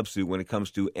last-minute substitute when it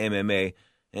comes to MMA.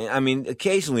 And, I mean,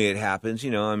 occasionally it happens,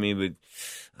 but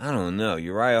I don't know.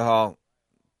 Uriah Hall,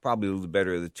 probably a little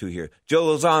better of the two here. Joe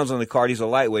Lozano's on the card. He's a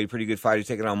lightweight, pretty good fighter,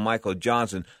 taking on Michael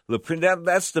Johnson.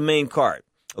 That's the main card.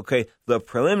 Okay, the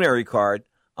preliminary card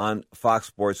on Fox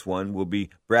Sports 1 will be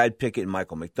Brad Pickett and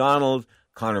Michael McDonald,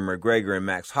 Conor McGregor and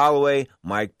Max Holloway,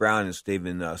 Mike Brown and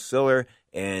Steven Siller,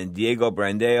 and Diego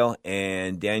Brandao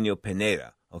and Daniel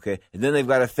Pineda. Okay, and then they've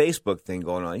got a Facebook thing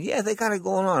going on. Yeah, they got it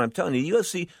going on. I'm telling you,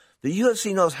 the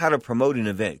UFC knows how to promote an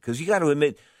event, because you got to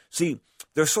admit, see,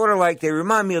 they're sort of like, they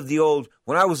remind me of the old,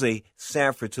 when I was a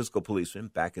San Francisco policeman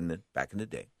back in the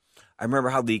day. I remember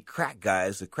how the crack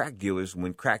guys, the crack dealers,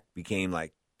 when crack became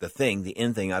like the thing, the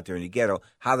in thing out there in the ghetto,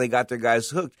 how they got their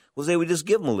guys hooked was they would just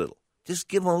give them a little. Just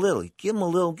give them a little. Give them a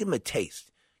little. Give them a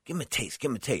taste. Give them a taste. Give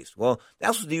them a taste. Well,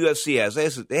 that's what the UFC has.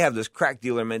 They have this crack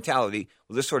dealer mentality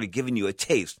where they're sort of giving you a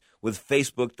taste with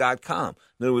Facebook.com.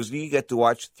 In other words, you get to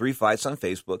watch 3 fights on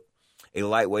Facebook, a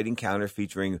lightweight encounter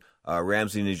featuring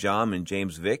Ramsey Najam and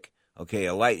James Vick. Okay,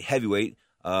 a light heavyweight,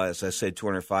 as I said,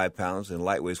 205 pounds, and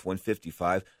lightweight's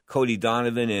 155. Cody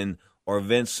Donovan and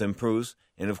Orvin Sempruz.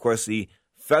 And, of course, the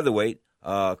featherweight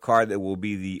card that will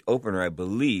be the opener, I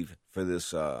believe, for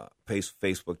this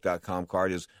Facebook.com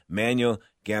card is Manuel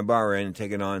Gambarin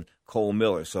taking on Cole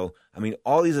Miller. So, I mean,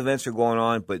 all these events are going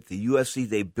on, but the UFC,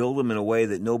 they build them in a way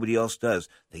that nobody else does.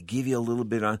 They give you a little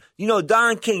bit on.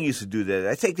 Don King used to do that.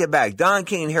 I take that back. Don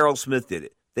King and Harold Smith did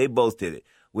it. They both did it.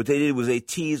 What they did was they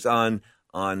teased on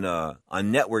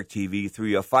network TV,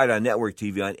 through a fight on network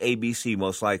TV on ABC,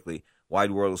 most likely,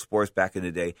 Wide World of Sports back in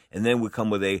the day, and then would come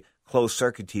with a closed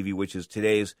circuit TV, which is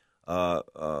today's that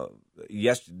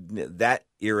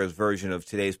era's version of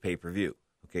today's pay-per-view.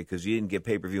 Okay, because you didn't get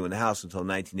pay-per-view in the house until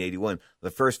 1981.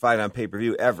 The first fight on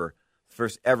pay-per-view ever,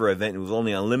 first ever event, it was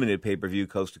only on limited pay-per-view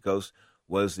coast to coast,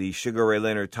 was the Sugar Ray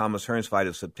Leonard Thomas Hearns fight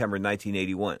of September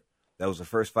 1981. That was the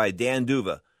first fight. Dan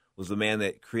Duva was the man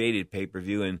that created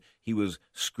pay-per-view, and he was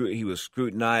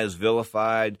scrutinized,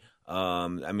 vilified.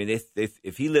 I mean,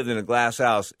 if he lived in a glass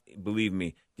house, believe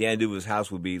me, Dan Duva's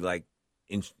house would be like,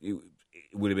 it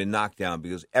would have been knocked down,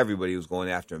 because everybody was going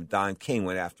after him. Don King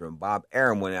went after him. Bob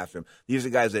Arum went after him. These are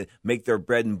guys that make their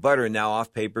bread and butter now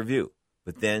off pay-per-view.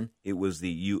 But then it was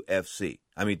the UFC.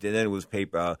 I mean, then it was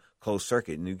closed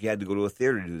circuit, and you had to go to a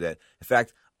theater to do that. In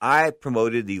fact, I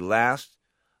promoted the last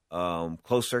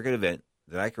closed circuit event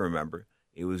that I can remember.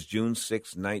 It was June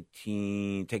 6,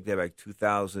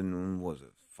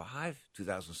 2005,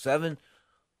 2007?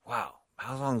 Wow,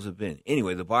 how long has it been?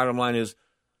 Anyway, the bottom line is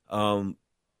Oscar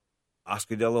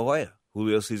De La Hoya,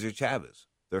 Julio Cesar Chavez,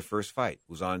 their first fight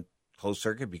was on closed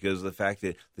circuit because of the fact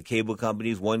that the cable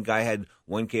companies, one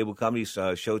cable company,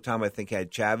 Showtime, I think,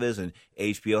 had Chavez, and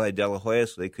HBO had De La Hoya,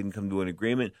 so they couldn't come to an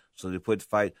agreement, so they put the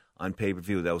fight on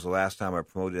pay-per-view. That was the last time I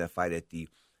promoted that fight at the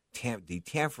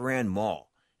Tanforan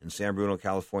Mall in San Bruno,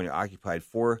 California. Occupied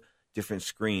 4 different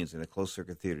screens in a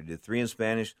closed-circuit theater. Did 3 in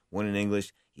Spanish, 1 in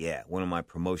English. Yeah, one of my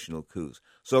promotional coups.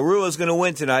 So Rua's going to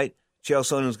win tonight. Chael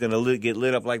Sonnen's going to get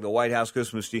lit up like the White House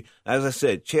Christmas tree. As I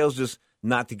said, Chael's just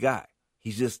not the guy.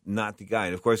 He's just not the guy.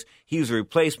 And, of course, he was a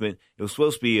replacement. It was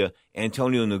supposed to be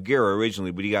Antonio Nogueira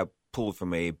originally, but he got pulled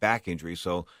from a back injury.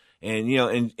 So, and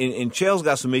Chael's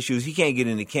got some issues. He can't get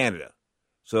into Canada.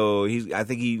 So I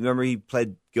think he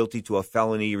pled guilty to a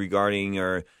felony regarding,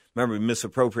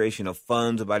 misappropriation of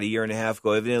funds about a year and a half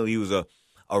ago. Evidently, he was a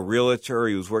realtor.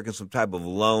 He was working some type of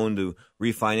loan to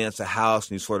refinance a house,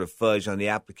 and he sort of fudged on the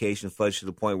application, fudged to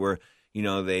the point where,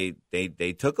 they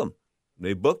took him.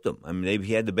 They booked him. I mean,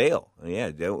 he had to bail. Yeah,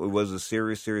 it was a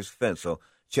serious offense. So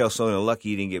Chael Sonnen, lucky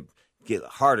he didn't get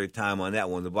harder time on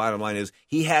that one. The bottom line is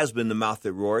he has been the mouth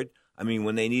that roared. I mean,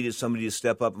 when they needed somebody to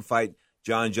step up and fight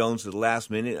John Jones at the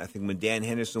last minute, I think when Dan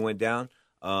Henderson went down,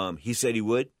 he said he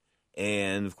would.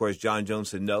 And, of course, John Jones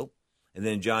said no. And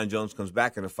then John Jones comes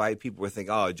back in a fight. People were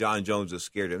thinking, oh, John Jones is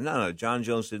scared of him. No, John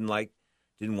Jones didn't want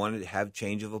to have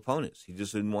change of opponents. He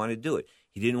just didn't want to do it.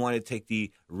 He didn't want to take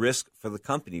the risk for the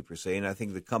company, per se. And I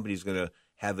think the company's going to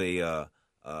have a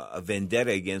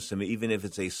vendetta against him, even if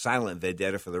it's a silent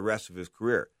vendetta for the rest of his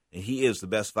career. And he is the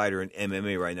best fighter in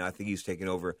MMA right now. I think he's taken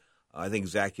over. I think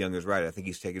Zach Young is right. I think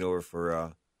he's taken over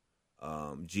for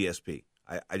GSP.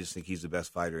 I just think he's the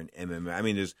best fighter in MMA. I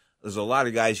mean, there's a lot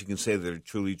of guys you can say that are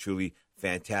truly, truly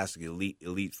fantastic,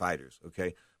 elite fighters,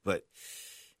 okay? But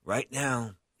right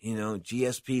now,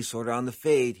 GSP sort of on the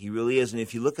fade. He really is. And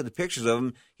if you look at the pictures of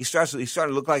him, he's starting to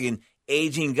look like an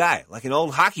aging guy, like an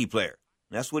old hockey player.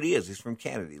 And that's what he is. He's from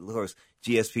Canada. Of course,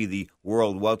 GSP, the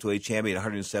world welterweight champion,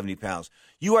 170 pounds.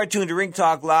 You are tuned to Ring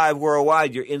Talk Live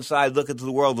Worldwide, your inside look into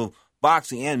the world of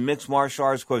boxing and mixed martial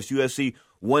arts. Of course, UFC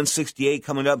 168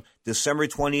 coming up December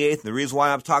 28th. And the reason why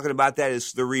I'm talking about that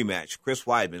is the rematch. Chris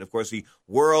Weidman, of course, the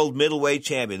world middleweight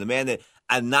champion, the man that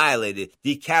annihilated,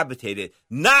 decapitated,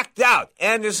 knocked out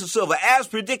Anderson Silva, as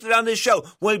predicted on this show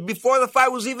before the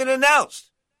fight was even announced.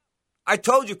 I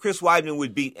told you Chris Weidman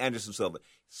would beat Anderson Silva.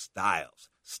 Styles,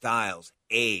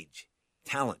 age,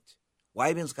 talent.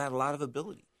 Weidman's got a lot of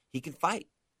ability. He can fight.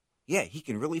 Yeah, he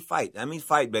can really fight. I mean,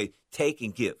 fight by take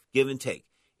and give and take.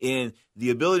 In the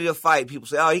ability to fight, people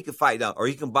say, oh, he can fight now, or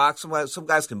he can box. Some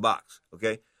guys can box,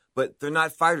 okay? But they're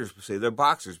not fighters per se. They're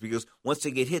boxers because once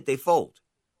they get hit, they fold,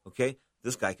 okay?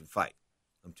 This guy can fight.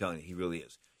 I'm telling you, he really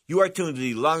is. You are tuned to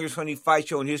the longest running fight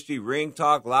show in history, Ring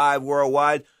Talk Live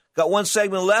Worldwide. Got one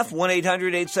segment left,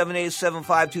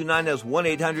 1-800-878-7529. That's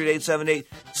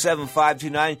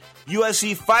 1-800-878-7529.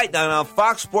 UFC Fight Night on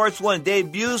Fox Sports 1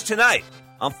 debuts tonight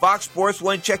on Fox Sports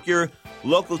 1. Check your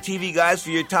local TV guys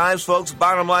for your times, folks.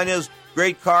 Bottom line is,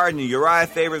 great card, and Uriah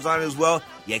Faber's on it as well.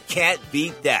 You can't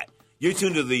beat that. You're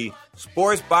tuned to the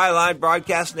Sports Byline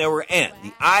Broadcast Network and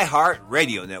the iHeart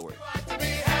Radio Network.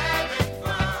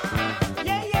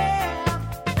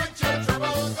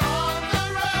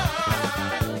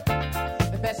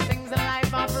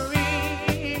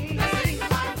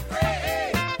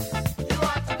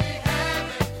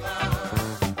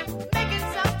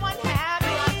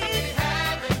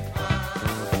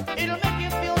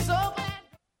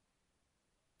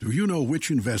 Do you know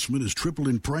which investment has tripled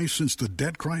in price since the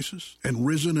debt crisis and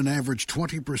risen an average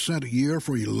 20% a year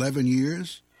for 11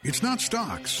 years? It's not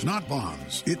stocks, not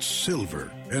bonds, it's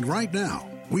silver. And right now,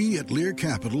 we at Lear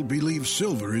Capital believe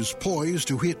silver is poised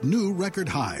to hit new record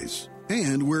highs.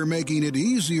 And we're making it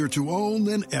easier to own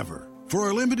than ever. For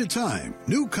a limited time,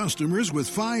 new customers with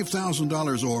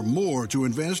 $5,000 or more to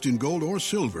invest in gold or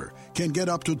silver can get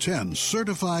up to 10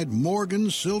 certified Morgan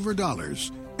silver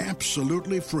dollars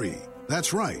absolutely free.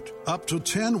 That's right, up to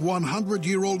 10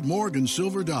 100-year-old Morgan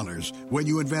silver dollars when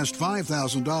you invest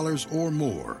 $5,000 or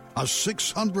more. A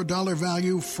 $600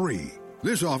 value free.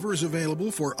 This offer is available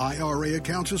for IRA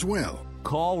accounts as well.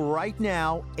 Call right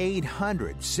now,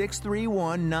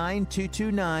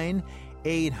 800-631-9229,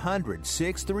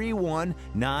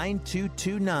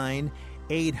 800-631-9229,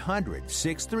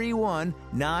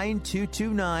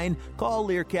 800-631-9229. Call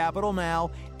Lear Capital now,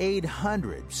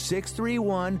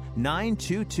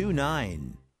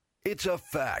 800-631-9229. It's a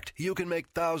fact. You can make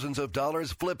thousands of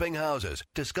dollars flipping houses.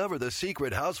 Discover the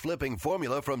secret house flipping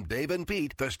formula from Dave and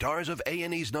Pete, the stars of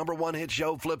A&E's #1 hit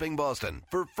show, Flipping Boston,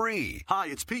 for free. Hi,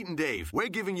 it's Pete and Dave. We're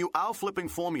giving you our flipping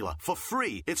formula for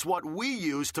free. It's what we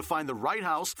use to find the right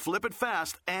house, flip it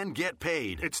fast, and get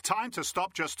paid. It's time to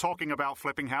stop just talking about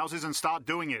flipping houses and start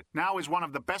doing it. Now is one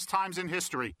of the best times in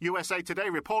history. USA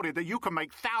Today reported that you can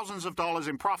make thousands of dollars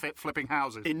in profit flipping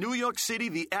houses. In New York City,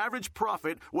 the average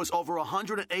profit was over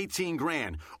 $118,000.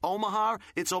 Omaha,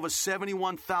 it's over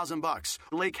 $71,000.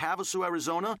 Lake Havasu,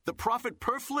 Arizona, the profit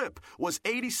per flip was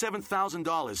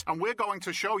 $87,000. And we're going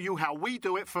to show you how we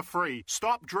do it for free.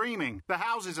 Stop dreaming. The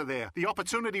houses are there. The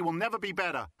opportunity will never be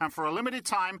better. And for a limited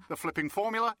time, the flipping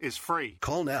formula is free.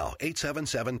 Call now,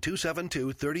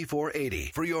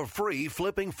 877-272-3480 for your free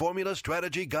Flipping Formula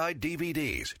Strategy Guide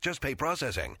DVDs. Just pay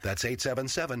processing. That's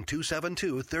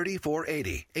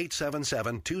 877-272-3480.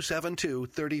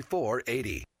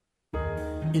 877-272-3480.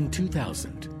 In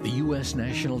 2000, the U.S.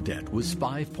 national debt was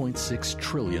 $5.6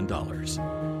 trillion,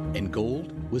 and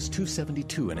gold was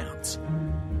 $272 an ounce.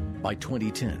 By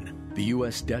 2010, the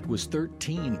U.S. debt was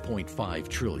 $13.5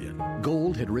 trillion.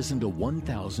 Gold had risen to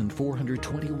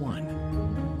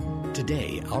 $1,421.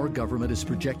 Today, our government is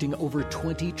projecting over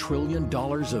 $20 trillion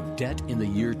of debt in the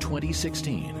year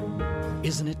 2016.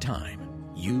 Isn't it time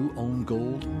you own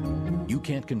gold? You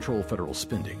can't control federal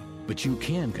spending, but you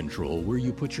can control where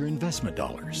you put your investment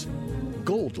dollars.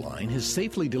 Goldline has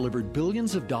safely delivered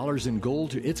billions of dollars in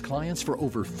gold to its clients for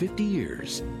over 50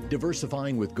 years.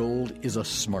 Diversifying with gold is a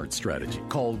smart strategy.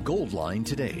 Call Goldline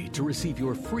today to receive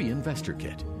your free investor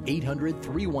kit.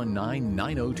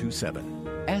 800-319-9027.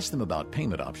 Ask them about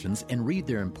payment options and read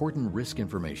their important risk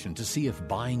information to see if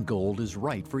buying gold is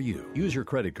right for you. Use your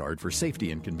credit card for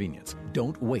safety and convenience.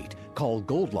 Don't wait. Call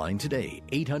Goldline today.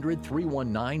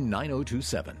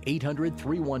 800-319-9027.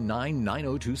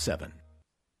 800-319-9027.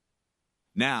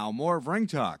 Now, more of Ring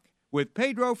Talk with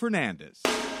Pedro Fernandez.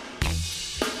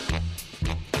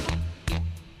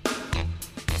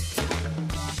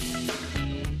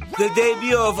 The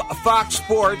debut of Fox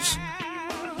Sports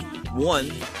 1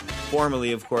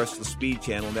 formerly, of course, the Speed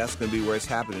Channel. That's going to be where it's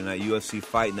happening tonight. UFC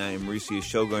Fight Night. Mauricio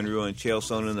Shogun Rua and Chael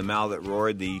Sonnen, the Mal that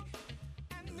roared. The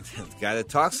guy that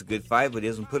talks a good fight, but he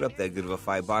doesn't put up that good of a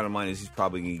fight. Bottom line is he's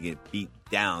probably going to get beat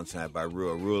down tonight by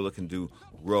Rua. Rua looking to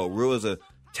roll. Rua's a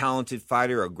talented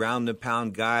fighter, a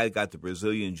ground-and-pound guy. Got the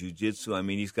Brazilian jiu-jitsu. I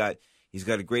mean, he's got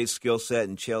a great skill set,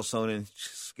 and Chael Sonnen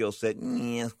skill set,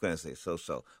 I'm going to say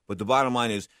so-so. But the bottom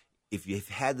line is, if you've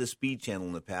had the Speed Channel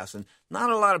in the past, and not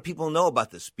a lot of people know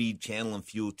about the Speed Channel and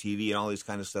Fuel TV and all this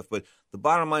kind of stuff, but the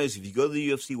bottom line is if you go to the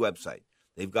UFC website,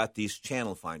 they've got these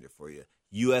channel finder for you,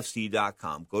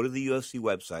 UFC.com. Go to the UFC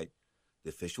website,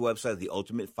 the official website of the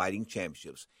Ultimate Fighting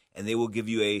Championships, and they will give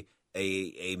you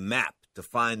a map to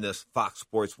find this Fox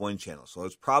Sports 1 channel. So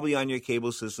it's probably on your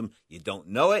cable system. You don't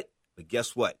know it, but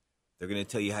guess what? They're going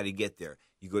to tell you how to get there.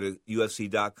 You go to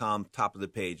UFC.com, top of the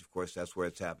page. Of course, that's where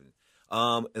it's happening.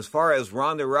 As far as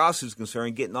Ronda Rousey is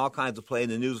concerned, getting all kinds of play in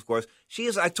the news, of course,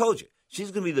 I told you,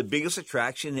 she's going to be the biggest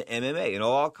attraction in MMA, in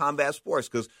all combat sports,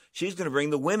 because she's going to bring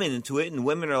the women into it, and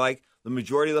women are like the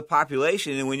majority of the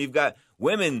population. And when you've got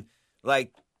women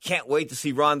like can't wait to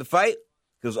see Ronda fight,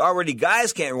 because already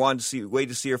guys can't wait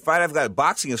to see her fight. I've got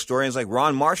boxing historians like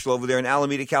Ron Marshall over there in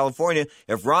Alameda, California.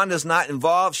 If Ronda's not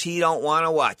involved, she don't want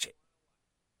to watch it.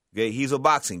 Okay, he's a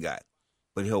boxing guy,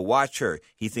 but he'll watch her.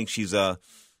 He thinks she's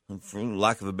for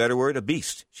lack of a better word, a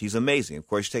beast. She's amazing. Of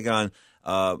course, she's taking on,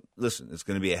 listen, it's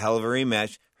going to be a hell of a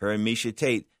rematch. Her and Miesha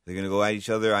Tate, they're going to go at each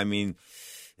other. I mean,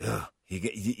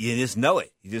 you just know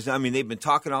it. They've been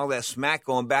talking all that smack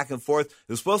going back and forth. It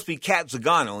was supposed to be Kat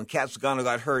Zagano, and Kat Zagano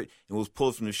got hurt and was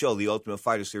pulled from the show, the Ultimate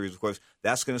Fighter series, of course.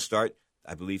 That's going to start,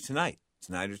 I believe, tonight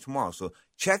or tomorrow. So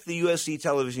check the UFC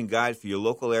television guide for your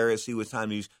local area. See what time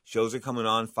these shows are coming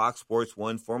on. Fox Sports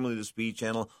 1, formerly the Speed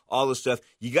Channel, all this stuff.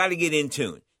 You got to get in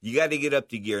tune. You got to get up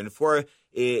to gear. And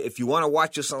if you want to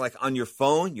watch this on your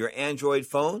phone, your Android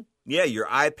phone, your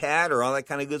iPad or all that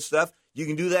kind of good stuff, you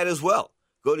can do that as well.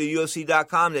 Go to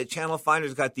UFC.com. That channel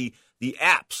finder's got the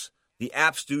apps. The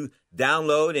apps to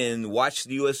download and watch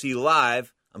the UFC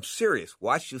live. I'm serious.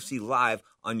 Watch UFC live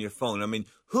on your phone. I mean,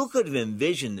 who could have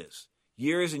envisioned this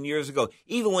years and years ago?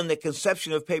 Even when the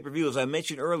conception of pay-per-view, as I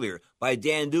mentioned earlier, by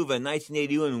Dan Duva in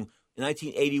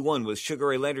 1981 with Sugar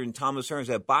Ray Leonard and Thomas Hearns,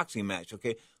 that boxing match,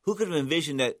 okay? Who could have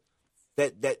envisioned that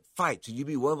fights? You'd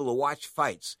be able to watch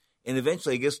fights. And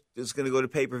eventually, I guess it's going to go to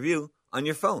pay-per-view on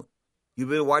your phone. You'll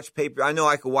be able to watch pay-per-view. I know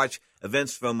I could watch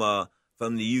events from the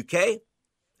UK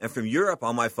and from Europe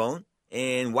on my phone.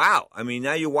 And wow,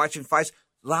 now you're watching fights.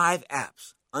 Live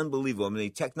apps. Unbelievable. The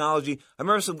technology. I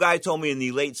remember some guy told me in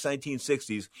the late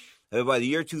 1960s that by the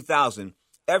year 2000,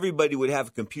 everybody would have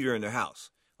a computer in their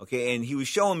house. Okay, and he was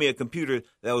showing me a computer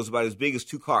that was about as big as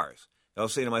two cars. I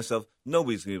was saying to myself,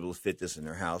 nobody's going to be able to fit this in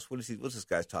their house. What's this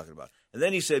guy talking about? And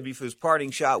then he said, before his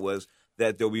parting shot was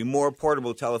that there will be more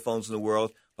portable telephones in the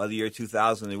world by the year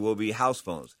 2000 than there will be house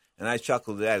phones. And I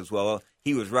chuckled at that as well.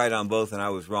 He was right on both, and I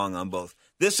was wrong on both.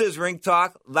 This is Ring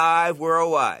Talk Live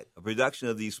Worldwide, a production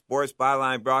of the Sports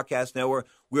Byline Broadcast Network.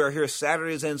 We are here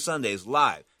Saturdays and Sundays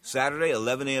live. Saturday,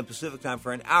 11 a.m. Pacific time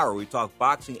for an hour. We talk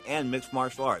boxing and mixed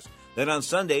martial arts. Then on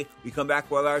Sunday, we come back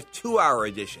with our 2-hour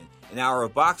edition, an hour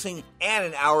of boxing and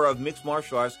an hour of mixed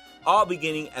martial arts, all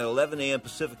beginning at 11 a.m.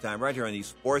 Pacific time, right here on the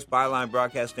Sports Byline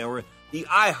Broadcast Network, the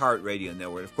iHeartRadio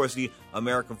Network, of course, the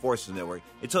American Forces Network.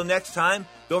 Until next time,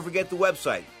 don't forget the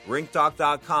website,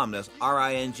 ringtalk.com. That's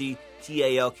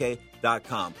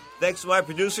RINGTALK.com. Thanks to my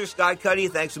producer, Scott Cuddy.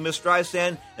 Thanks to Miss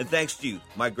Streisand. And thanks to you,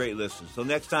 my great listeners. Till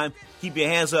next time, keep your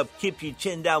hands up, keep your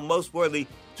chin down, most importantly,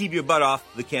 keep your butt off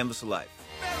the canvas of life.